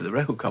really listen to the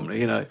record company,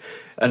 you know.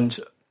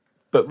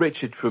 But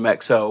Richard from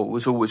XL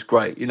was always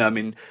great. You know, I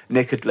mean,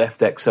 Nick had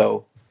left XL,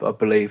 I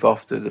believe,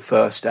 after the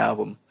first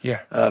album.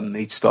 Yeah.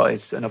 He'd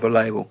started another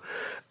label.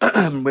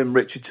 When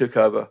Richard took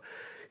over,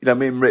 you know,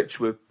 me and Rich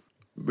were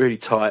really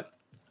tight.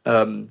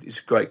 He's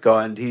a great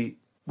guy. And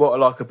what I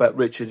like about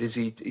Richard is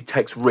he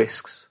takes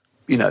risks.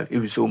 You know, he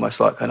was almost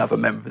like another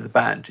member of the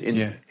band.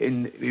 We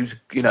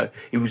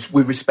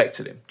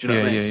respected him. Do you know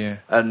what I mean? Yeah.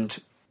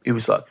 And he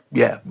was like,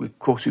 of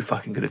course we're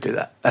fucking going to do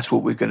that. That's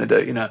what we're going to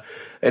do, you know.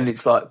 And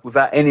it's like,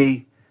 without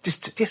any,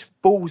 just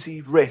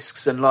ballsy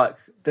risks. And like,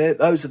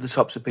 those are the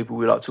types of people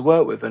we like to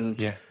work with. And,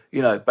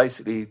 you know,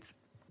 basically,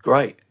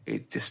 great.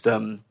 It just,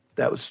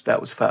 that was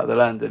Fat of the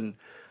Land.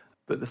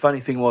 But the funny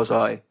thing was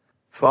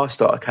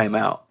Firestarter came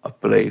out, I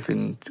believe,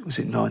 was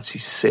it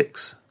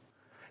 96?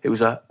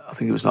 I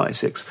think it was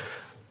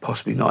 96,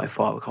 possibly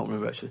 95. I can't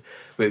remember actually,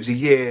 but it was a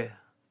year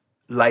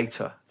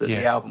later that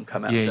the album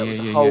came out. So it was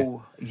a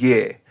whole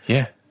year.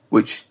 Yeah,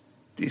 which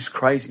is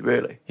crazy,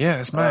 really. Yeah,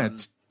 it's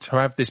mad to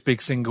have this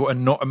big single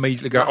and not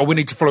immediately go, we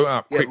need to follow it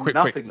up. Quick.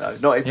 Nothing though,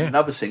 not even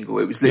another single.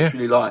 It was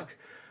literally like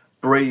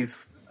Breathe.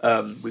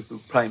 We were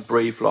playing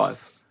Breathe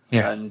live,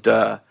 and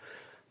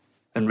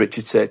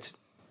Richard said,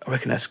 "I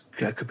reckon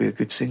that could be a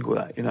good single."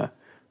 That, you know,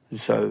 and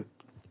so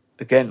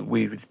again,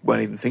 we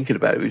weren't even thinking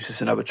about it. It was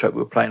just another track we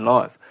were playing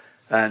live,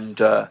 and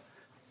then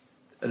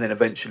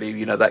eventually,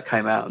 you know, that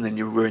came out, and then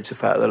you were into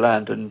Fat of the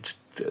Land, and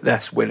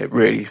that's when it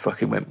really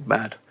fucking went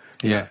mad.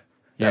 Yeah.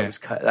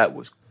 That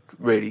was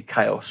really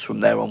chaos from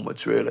there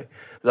onwards, really.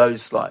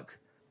 Those, like,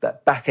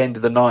 that back end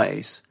of the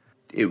 90s,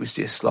 it was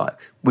just like,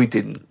 we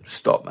didn't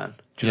stop, man.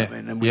 Do you know what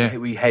I mean?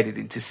 And we headed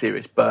into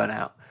serious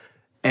burnout.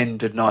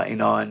 End of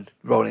 99,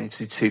 rolling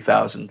into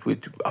 2000,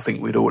 I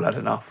think we'd all had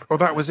enough. Well,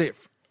 that was it.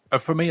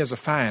 For me as a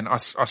fan, I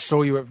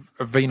saw you at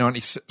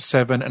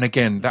V97, and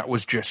again, that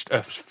was just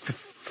a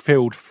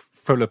filled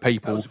full of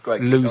people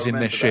losing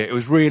their shit. It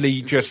was really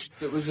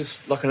it was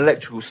just like an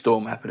electrical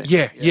storm happening.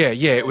 Yeah.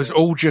 It was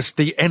all just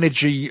the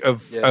energy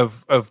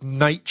of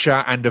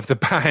nature and of the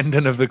band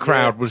and of the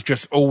crowd was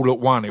just all at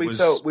one.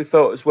 We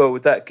felt as well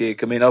with that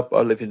gig. I mean, I've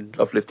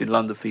lived in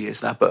London for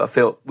years now, but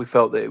we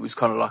felt that it was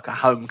kind of like a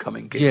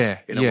homecoming gig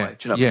in a way.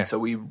 Do you know what I mean? So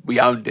we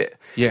owned it.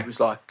 Yeah. It was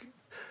like,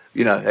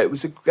 you know, it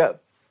was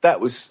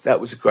that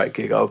was a great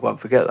gig. I won't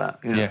forget that.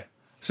 You know? Yeah.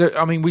 So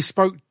I mean, we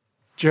spoke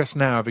just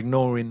now of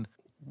ignoring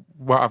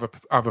what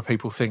other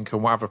people think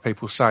and what other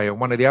people say. And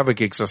one of the other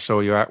gigs I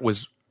saw you at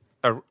was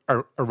a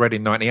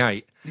Reading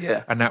 98.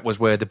 Yeah. And that was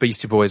where the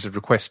Beastie Boys had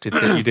requested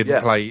that you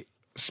didn't play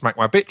Smack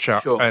My Bitch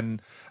Up. Sure.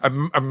 And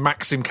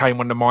Maxim came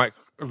on the mic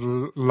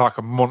like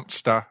a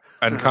monster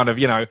and kind of,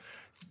 you know,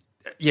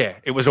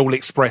 it was all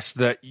expressed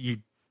that you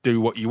do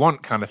what you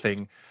want kind of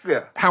thing.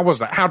 Yeah. How was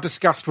that? How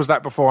discussed was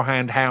that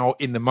beforehand? How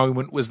in the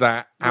moment was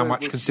that? How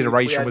much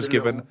consideration was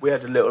given? We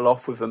had a little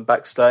off with them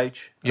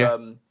backstage. Yeah.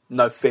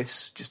 No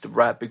fists, just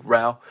a big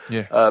row.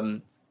 Yeah.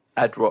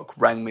 Ad Rock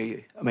rang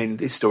me. I mean,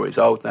 this story's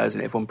old now,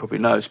 isn't it? Everyone probably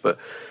knows. But,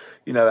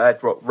 you know,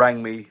 Ad Rock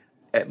rang me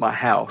at my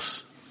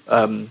house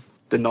the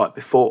night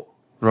before.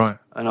 Right.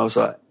 And I was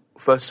like,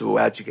 first of all,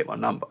 how'd you get my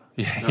number?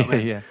 Yeah, you know what I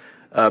mean? yeah.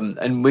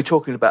 And we're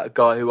talking about a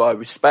guy who I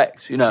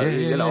respect. You know,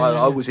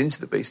 I was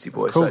into the Beastie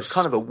Boys, so it's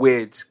kind of a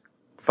weird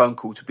phone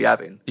call to be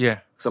having. Yeah.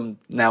 Because I'm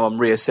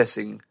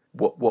reassessing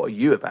what are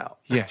you about?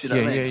 Yeah. Do you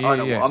know what I mean? I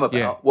know what I'm about.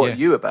 Yeah. What are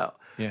you about?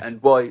 Yeah.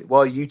 And why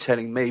are you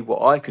telling me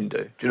what I can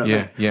do? Do you know what I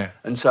mean? Yeah.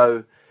 And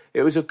so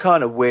it was a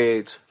kind of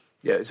weird,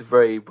 it's a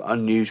very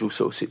unusual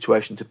sort of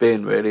situation to be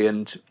in, really.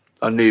 And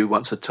I knew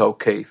once I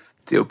told Keith,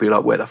 he'll be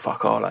like, where the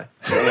fuck are they?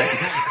 Do you know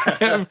what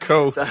I mean? Of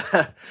course.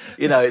 So,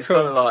 you know, it's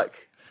kind of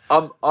like,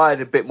 I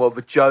had a bit more of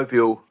a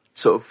jovial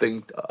sort of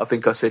thing. I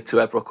think I said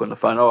to Ad Rock on the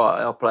phone, all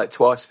right, I'll play it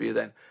twice for you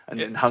then. And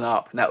then hung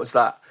up, and that was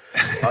that.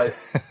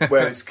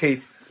 Whereas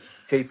Keith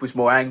was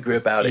more angry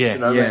about it, do you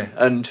know what I mean?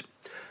 And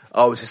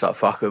I was just like,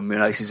 fuck them, you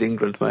know, this is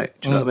England, mate.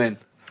 Do you know what I mean?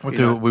 We'll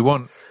do what we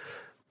want.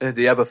 And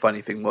the other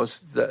funny thing was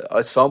that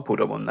I sampled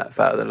them on that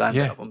Fat of the Land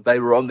album. They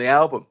were on the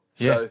album.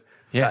 So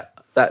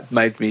that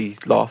made me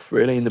laugh,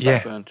 really, in the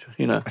background,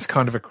 you know. It's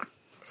kind of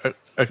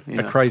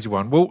a crazy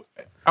one. Well,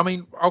 I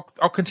mean,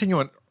 I'll continue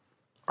on.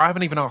 I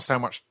haven't even asked how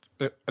much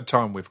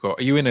time we've got.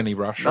 Are you in any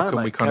rush? No, or can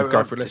mate, we kind of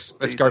go through it?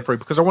 Let's go through,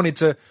 because I wanted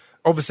to,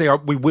 obviously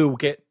we will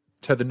get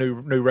to the new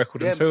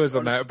record and tours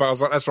on that, but I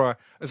was like, that's right,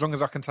 as long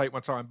as I can take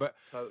my time. But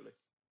totally.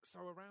 So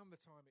around the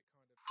time it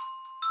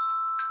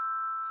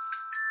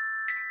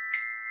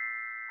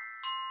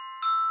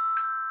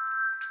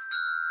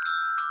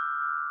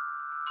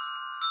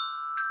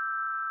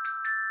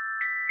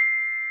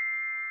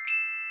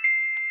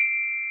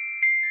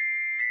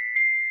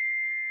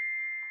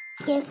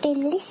You've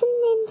been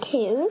listening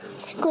to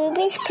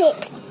Scroobius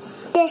Pip's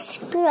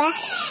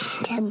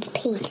Discretion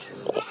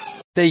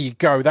Pieces. There you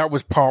go. That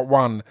was part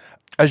one.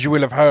 As you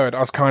will have heard,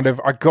 I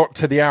got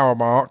to the hour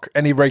mark.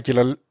 Any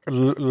regular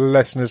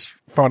listeners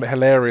find it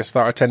hilarious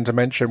that I tend to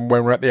mention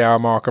when we're at the hour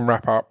mark and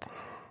wrap up.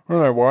 I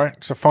don't know why.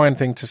 It's a fine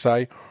thing to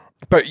say.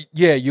 But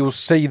yeah, you'll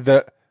see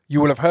that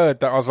you will have heard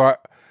that I was like,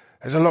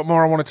 there's a lot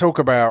more I want to talk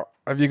about.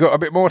 Have you got a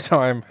bit more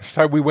time?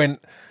 So we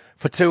went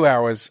for 2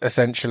 hours,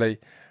 essentially.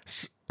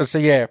 So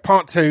yeah,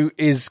 part two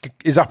is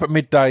up at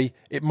midday.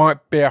 It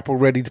might be up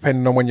already,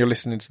 depending on when you're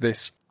listening to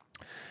this.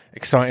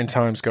 Exciting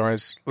times,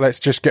 guys. Let's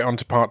just get on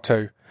to part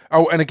two.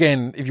 Oh, and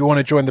again, if you want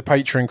to join the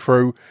Patreon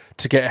crew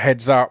to get a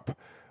heads up,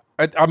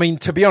 I mean,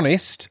 to be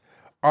honest,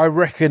 I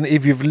reckon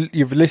if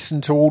you've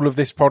listened to all of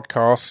this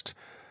podcast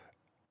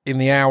in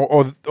the hour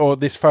or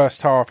this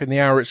first half, in the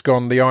hour it's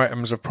gone, the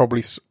items have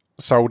probably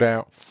sold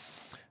out.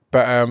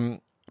 But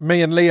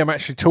me and Liam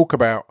actually talk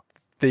about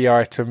the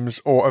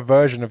items or a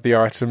version of the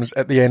items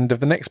at the end of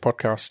the next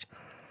podcast.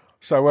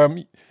 So,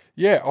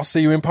 I'll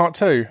see you in part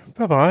two.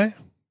 Bye-bye.